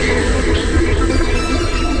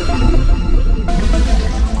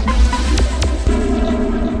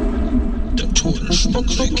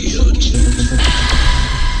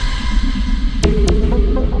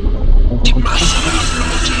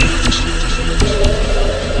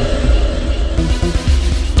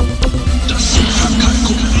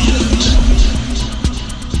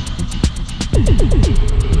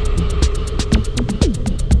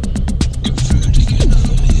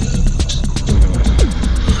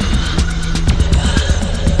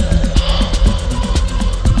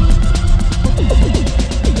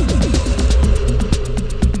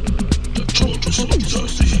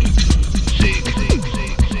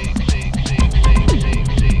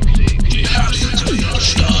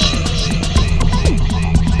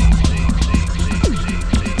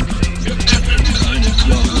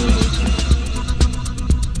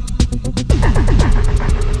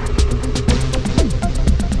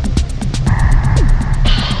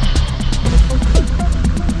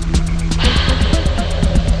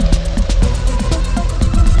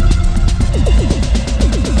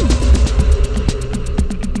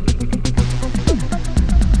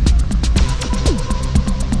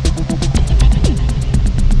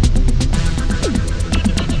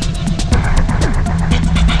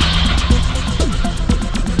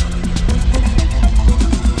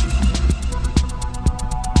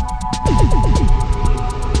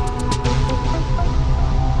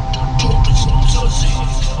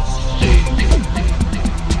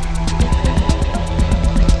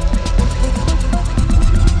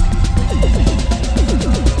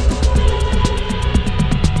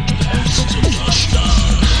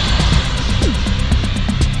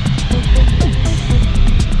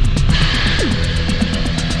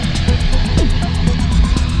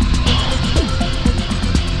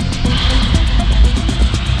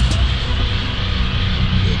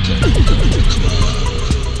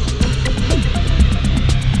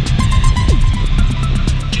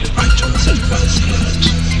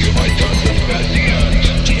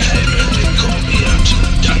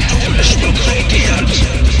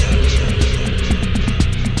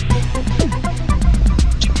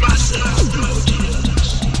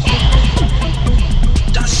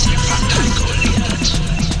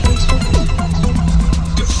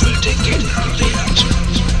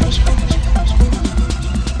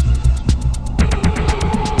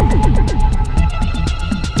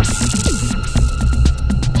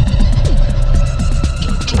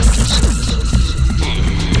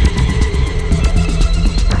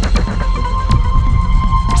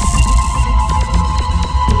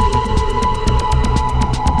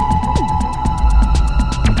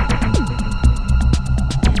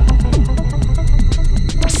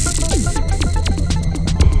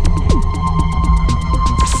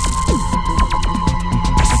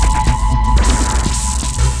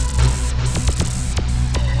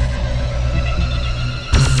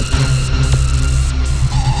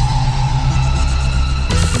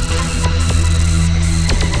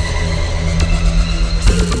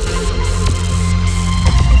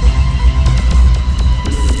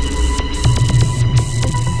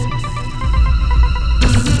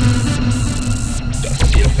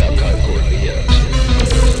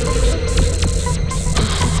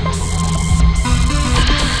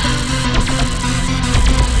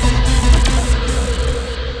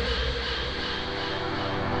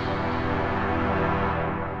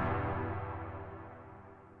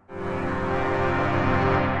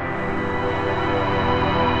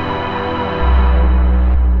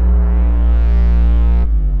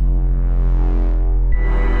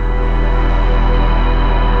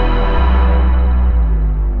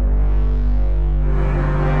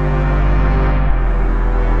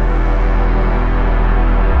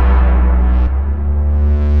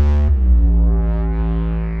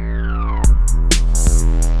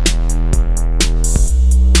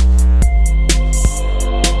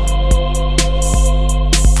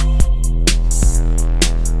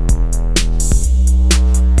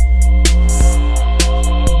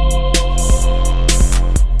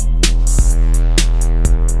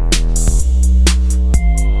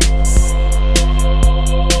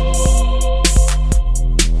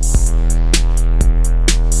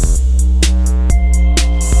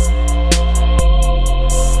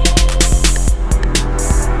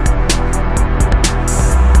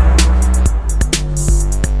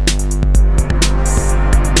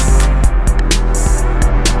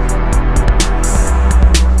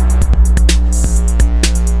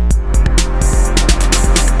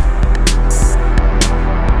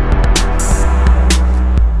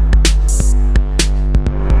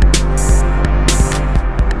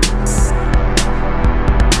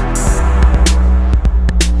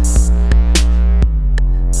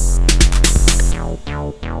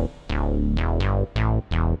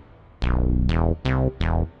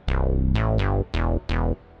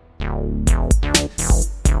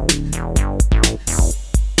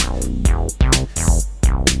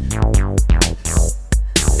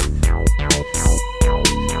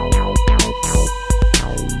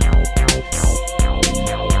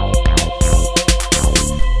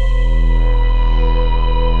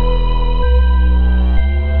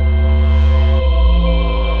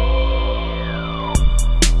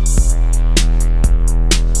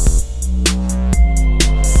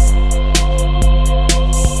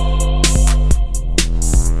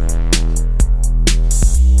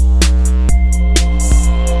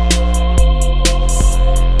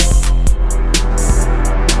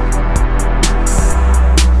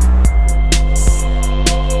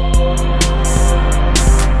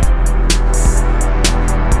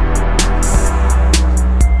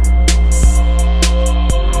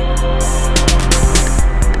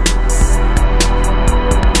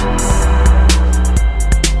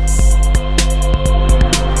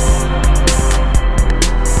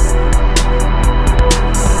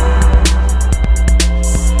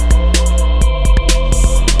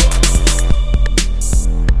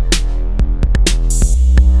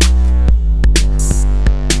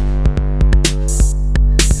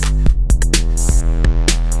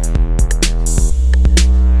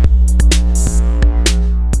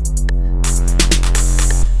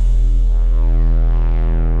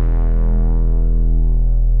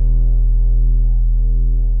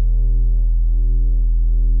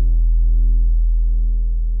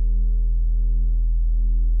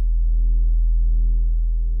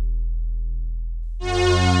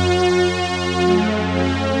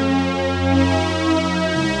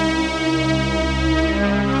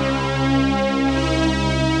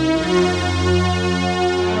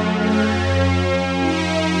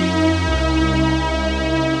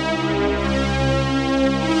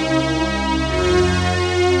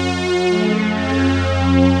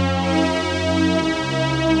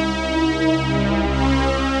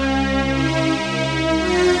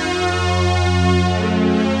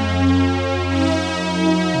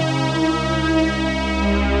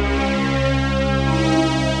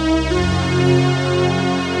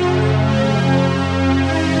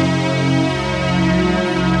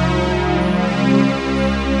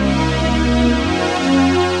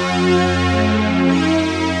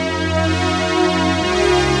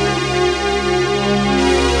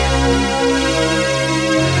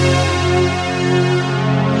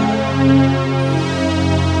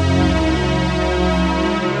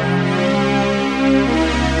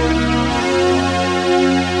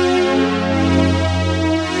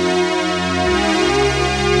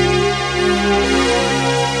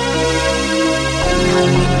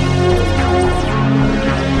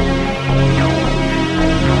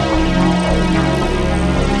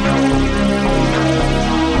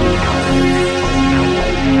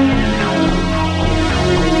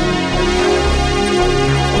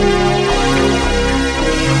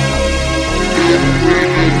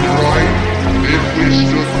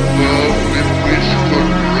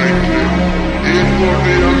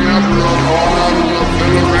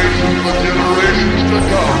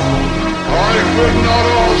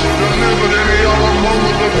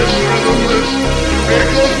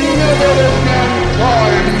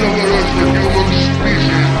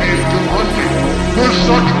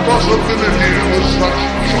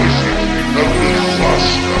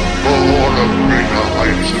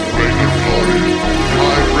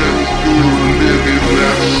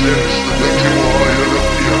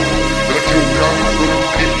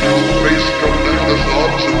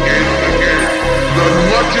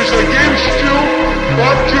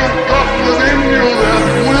 what you've got within you, that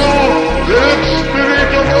will, that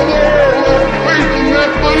spirit of the world, that faith and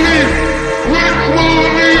that belief, which will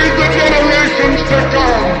lead the generations to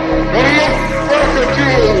come and look back at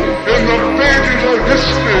you in the pages of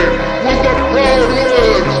history with the proud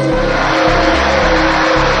words.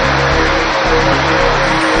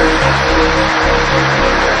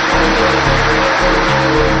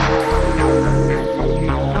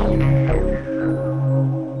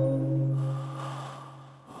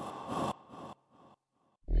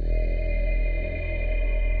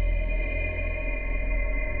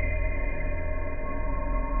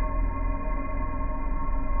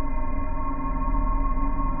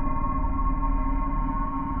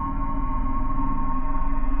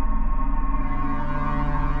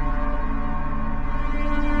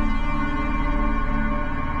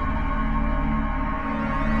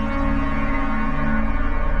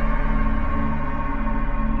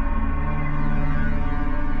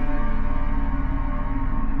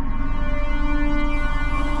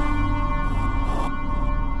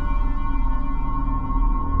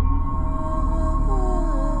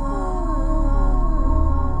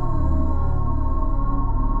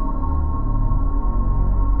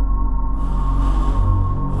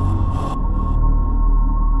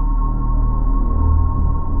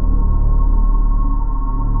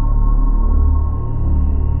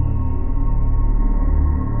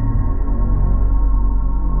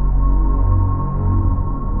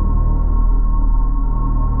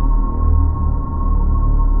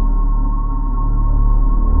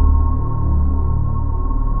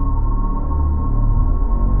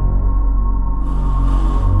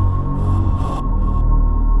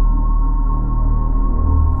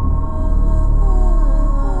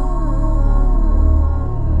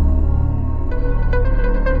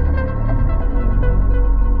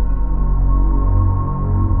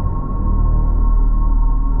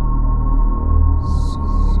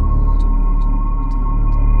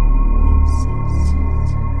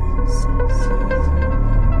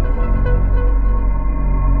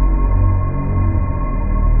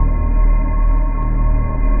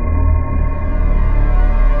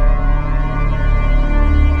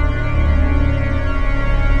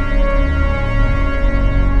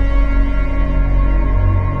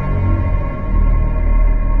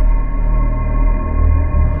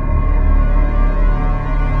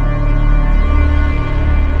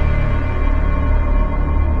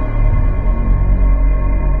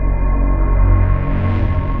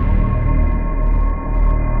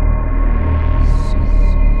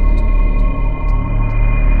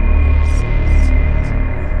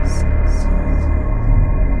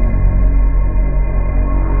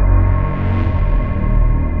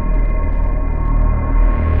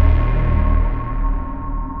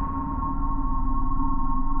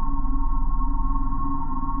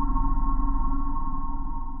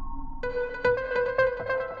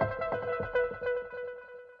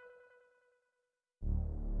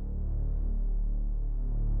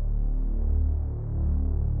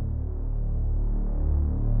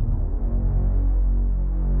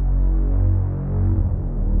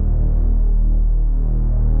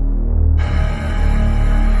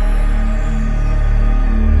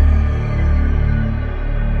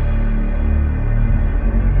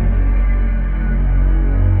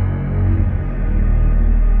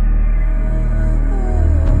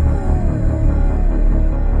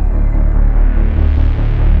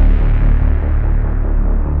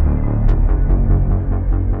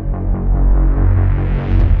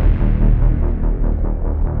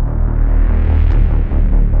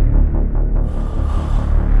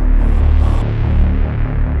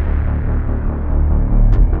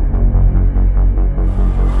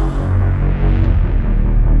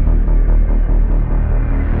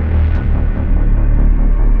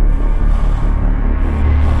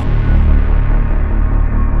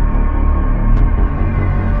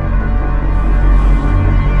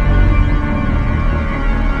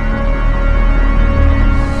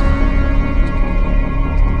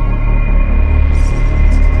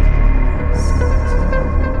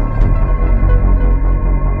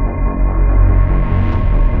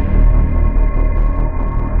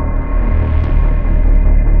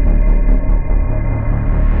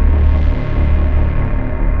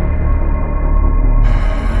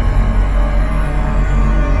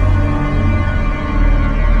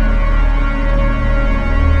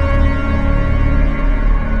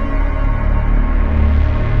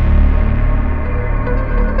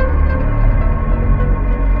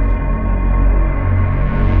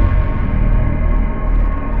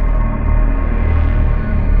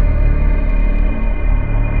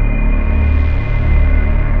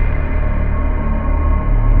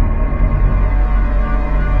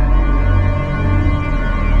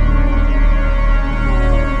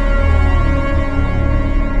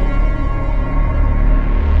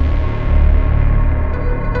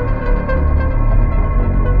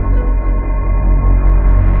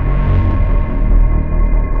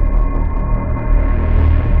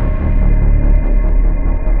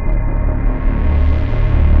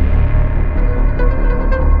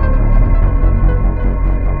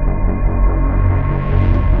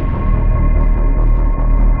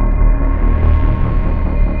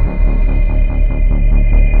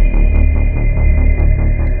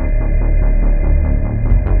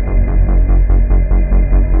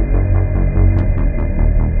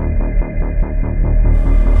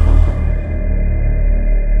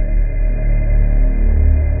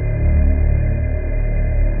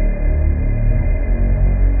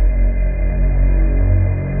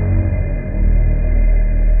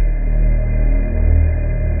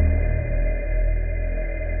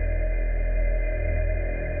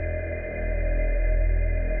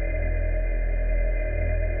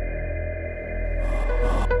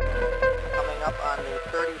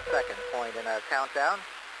 second point in our countdown.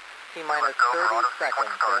 T-minus 30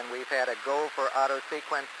 seconds, and we've had a go for auto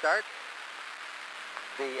sequence start.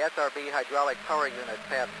 The SRB hydraulic power units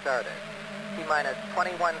have started. T-minus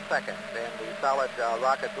 21 seconds, and the solid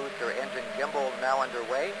rocket booster engine gimbal now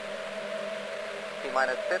underway.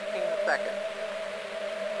 T-minus 15 seconds.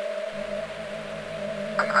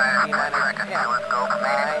 T-minus 10, 9,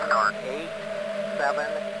 8, 7,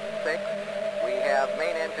 6. We have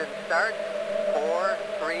main engine start. 4,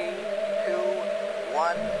 3, 2,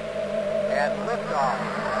 1, and liftoff.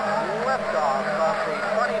 Liftoff of the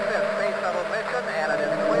 25th Space Shuttle mission, and it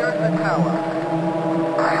has cleared the tower.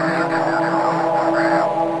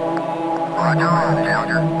 Roger,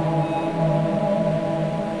 Challenger.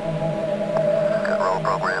 Good roll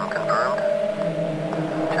program confirmed.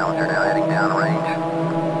 Challenger now heading downrange.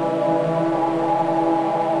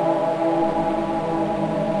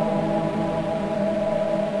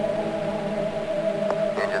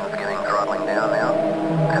 Engines beginning throttling down now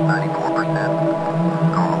at 94%.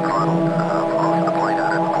 Normal throttle for most of the flight,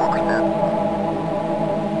 104%.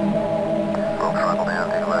 We'll throttle down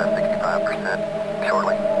to 65%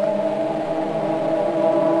 shortly.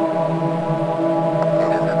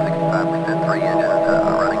 Engines at 65%, 3 engines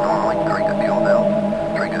running normally, 3 good fuel belts,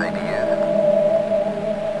 3 good APUs.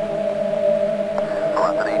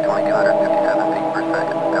 Velocity 2,257 feet per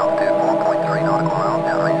second, altitude 4.3 nautical miles,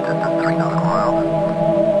 downrange distance 3 nautical miles.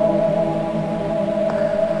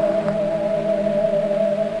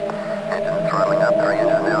 Engines throttling up, 3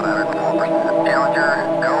 engines down, 104%. Challenger,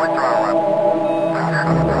 go and throttle up.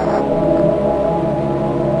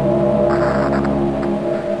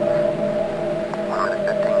 1 minute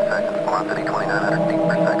 15 seconds, velocity 2,900 feet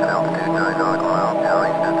per second, altitude 9 nautical miles,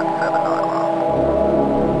 downrange distance 7 nautical miles.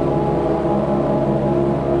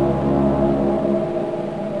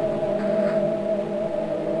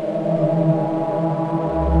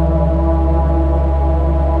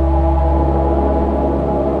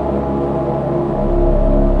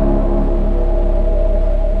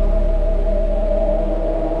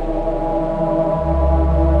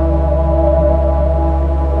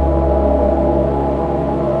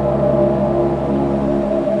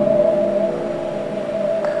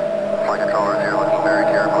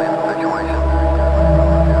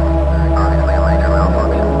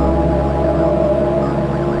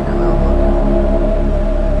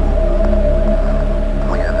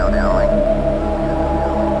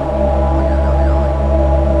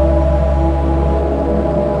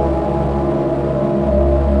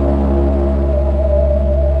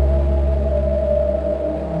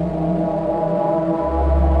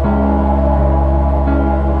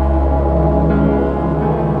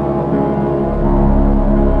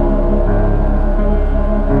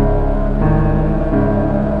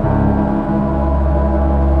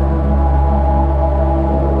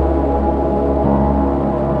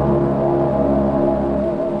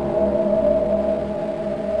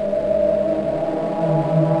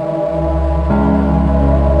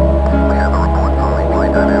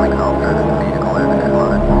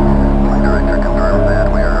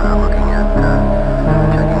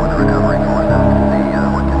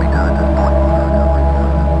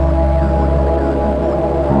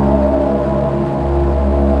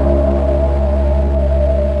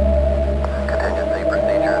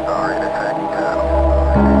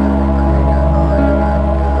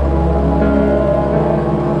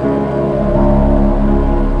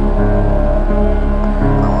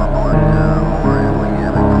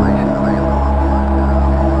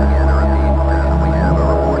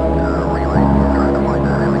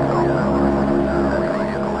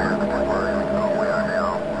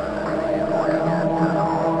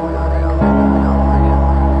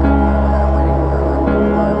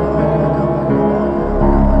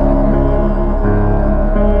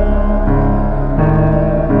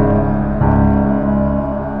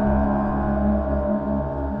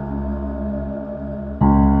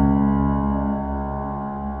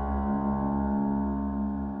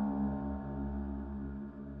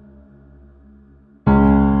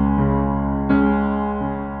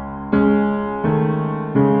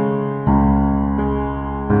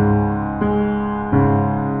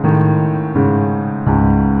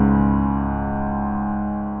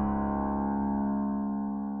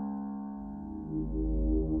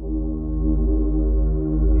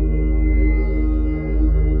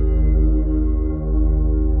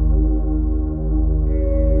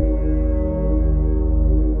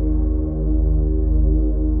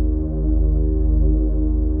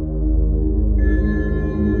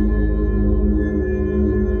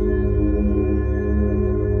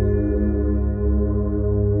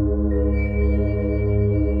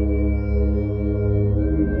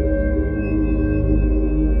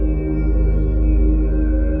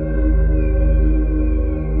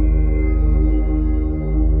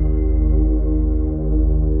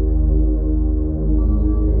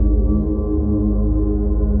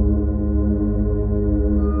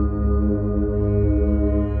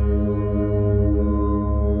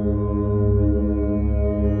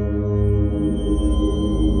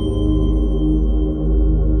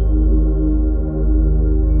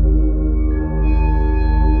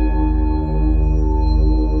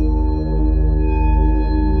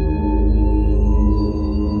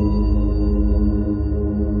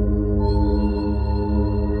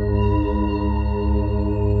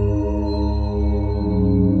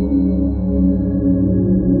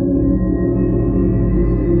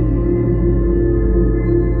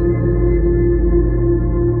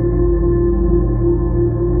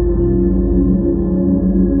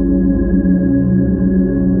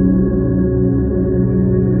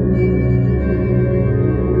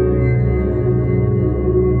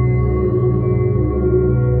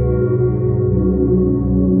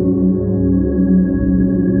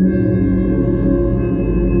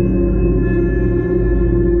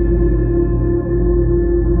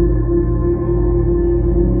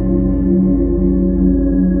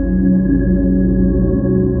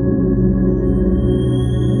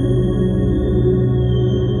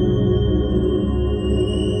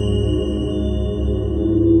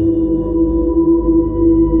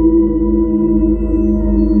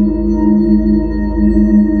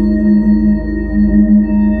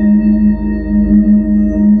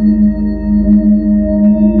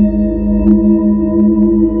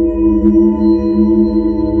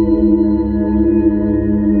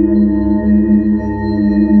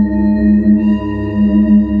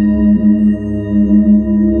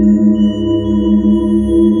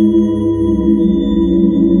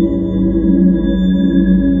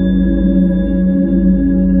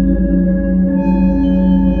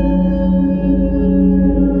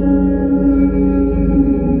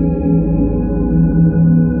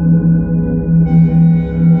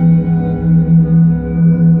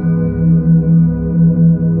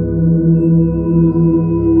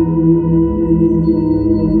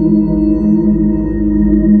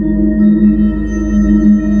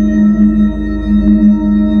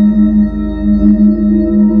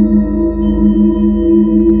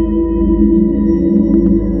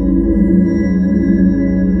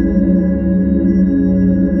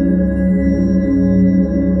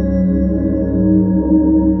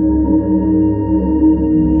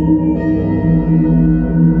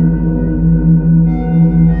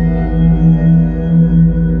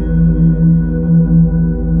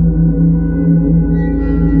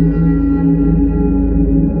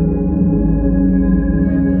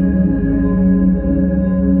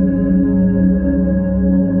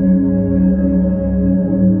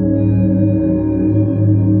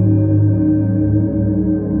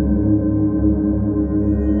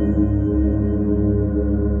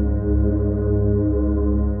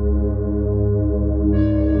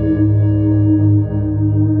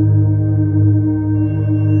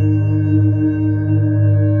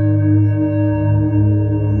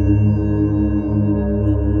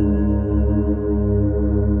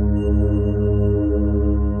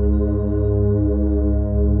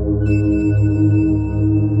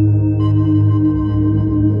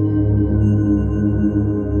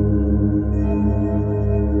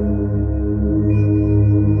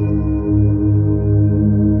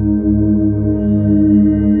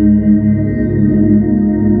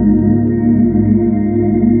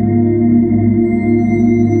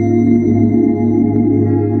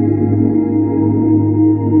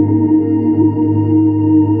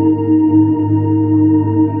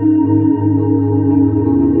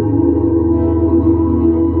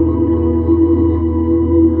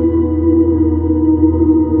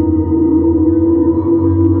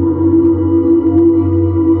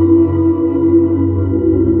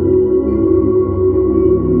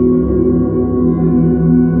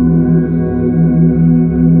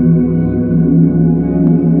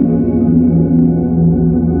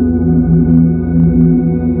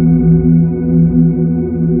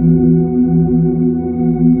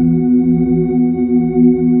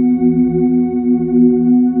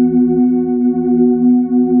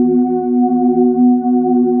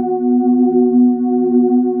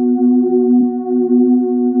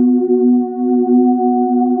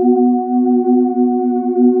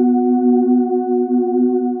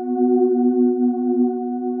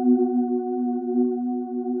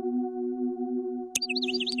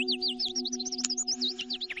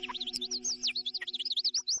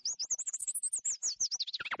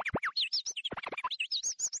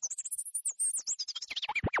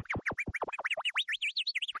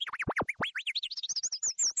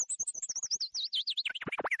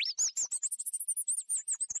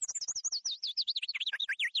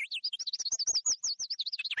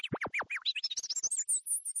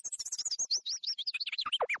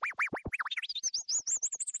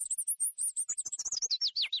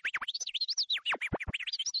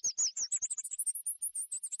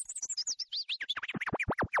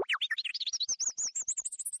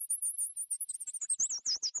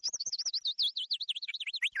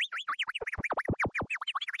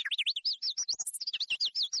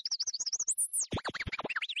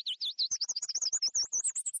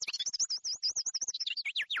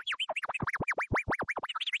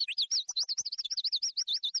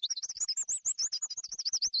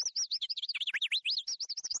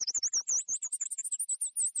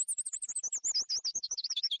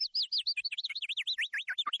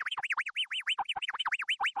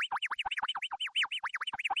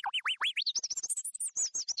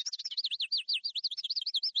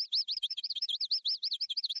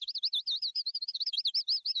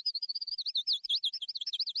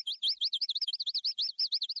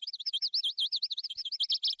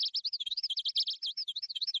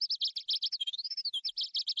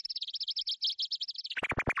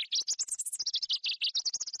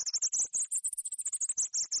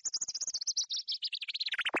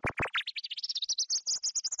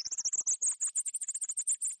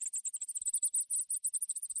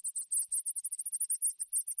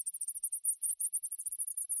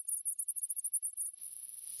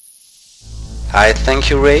 I thank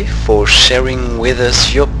you, Ray, for sharing with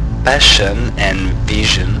us your passion and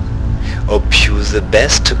vision. Hope you the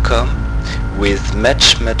best to come with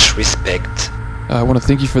much respect. I want to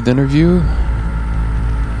thank you for the interview.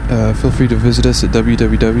 Feel free to visit us at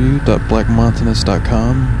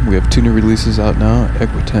www.blackmontanus.com. We have 2 new releases out now,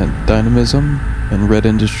 Equitant Dynamism and Red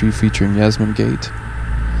Industry featuring Yasmin Gate.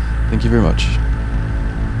 Thank you very much.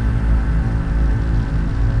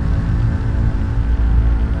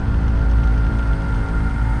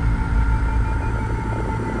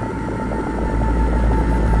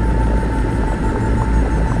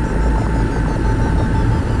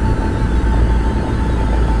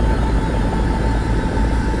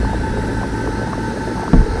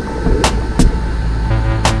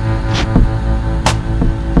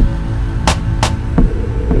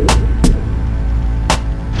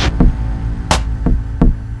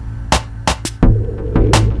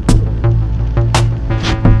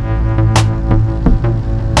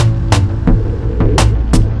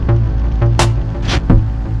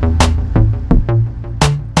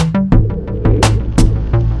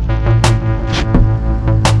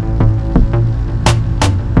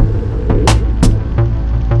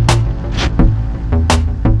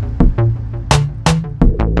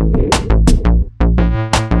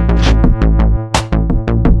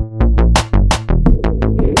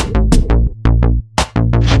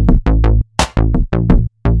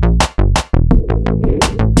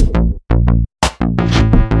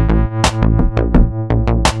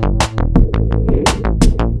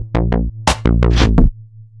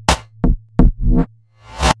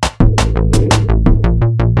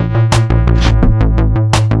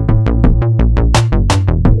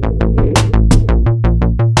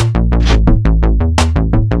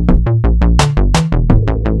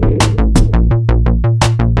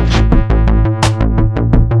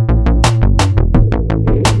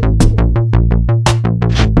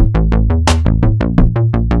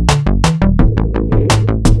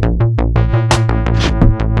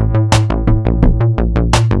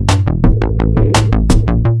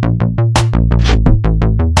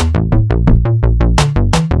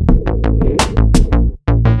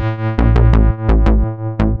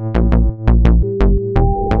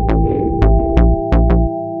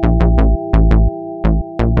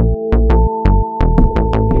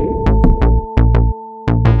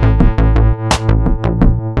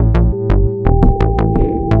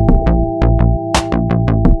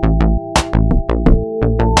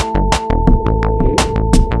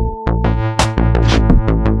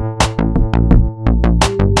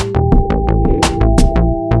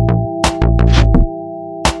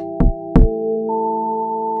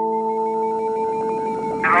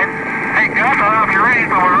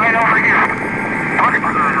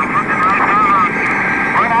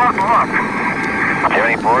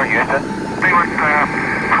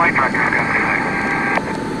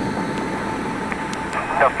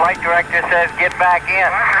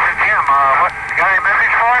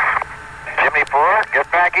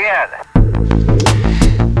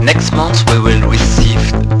 Next month we will receive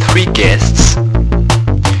 3 guests,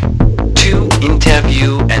 2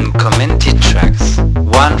 interview and commented tracks,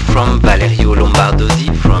 one from Valerio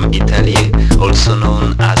Lombardozzi from Italy, also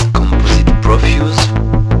known as Composite Profuse,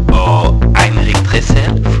 or Heinrich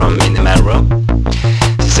Dressel from Minimal Rock.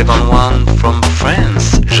 The second one from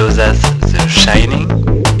France, Josas The Shining,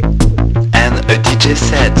 and a DJ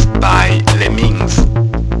set by Lemmings.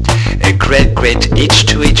 A great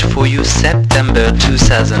H2H4U September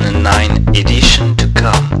 2009 edition to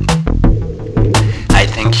come. I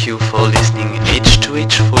thank you for listening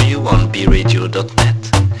H2H4U on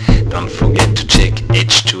bradio.net. Don't forget to check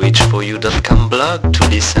h2h4u.com blog to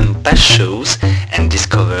listen past shows and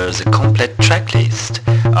discover the complete track list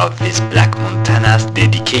of this Black Montana's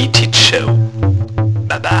dedicated show.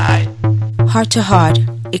 Bye bye. Heart to Heart,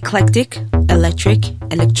 eclectic, electric,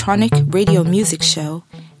 electronic radio music show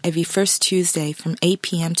every first Tuesday from 8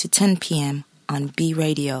 p.m. to 10 p.m. on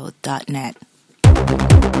bradio.net.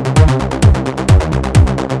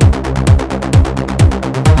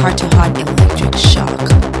 Heart to Heart Electric Shock.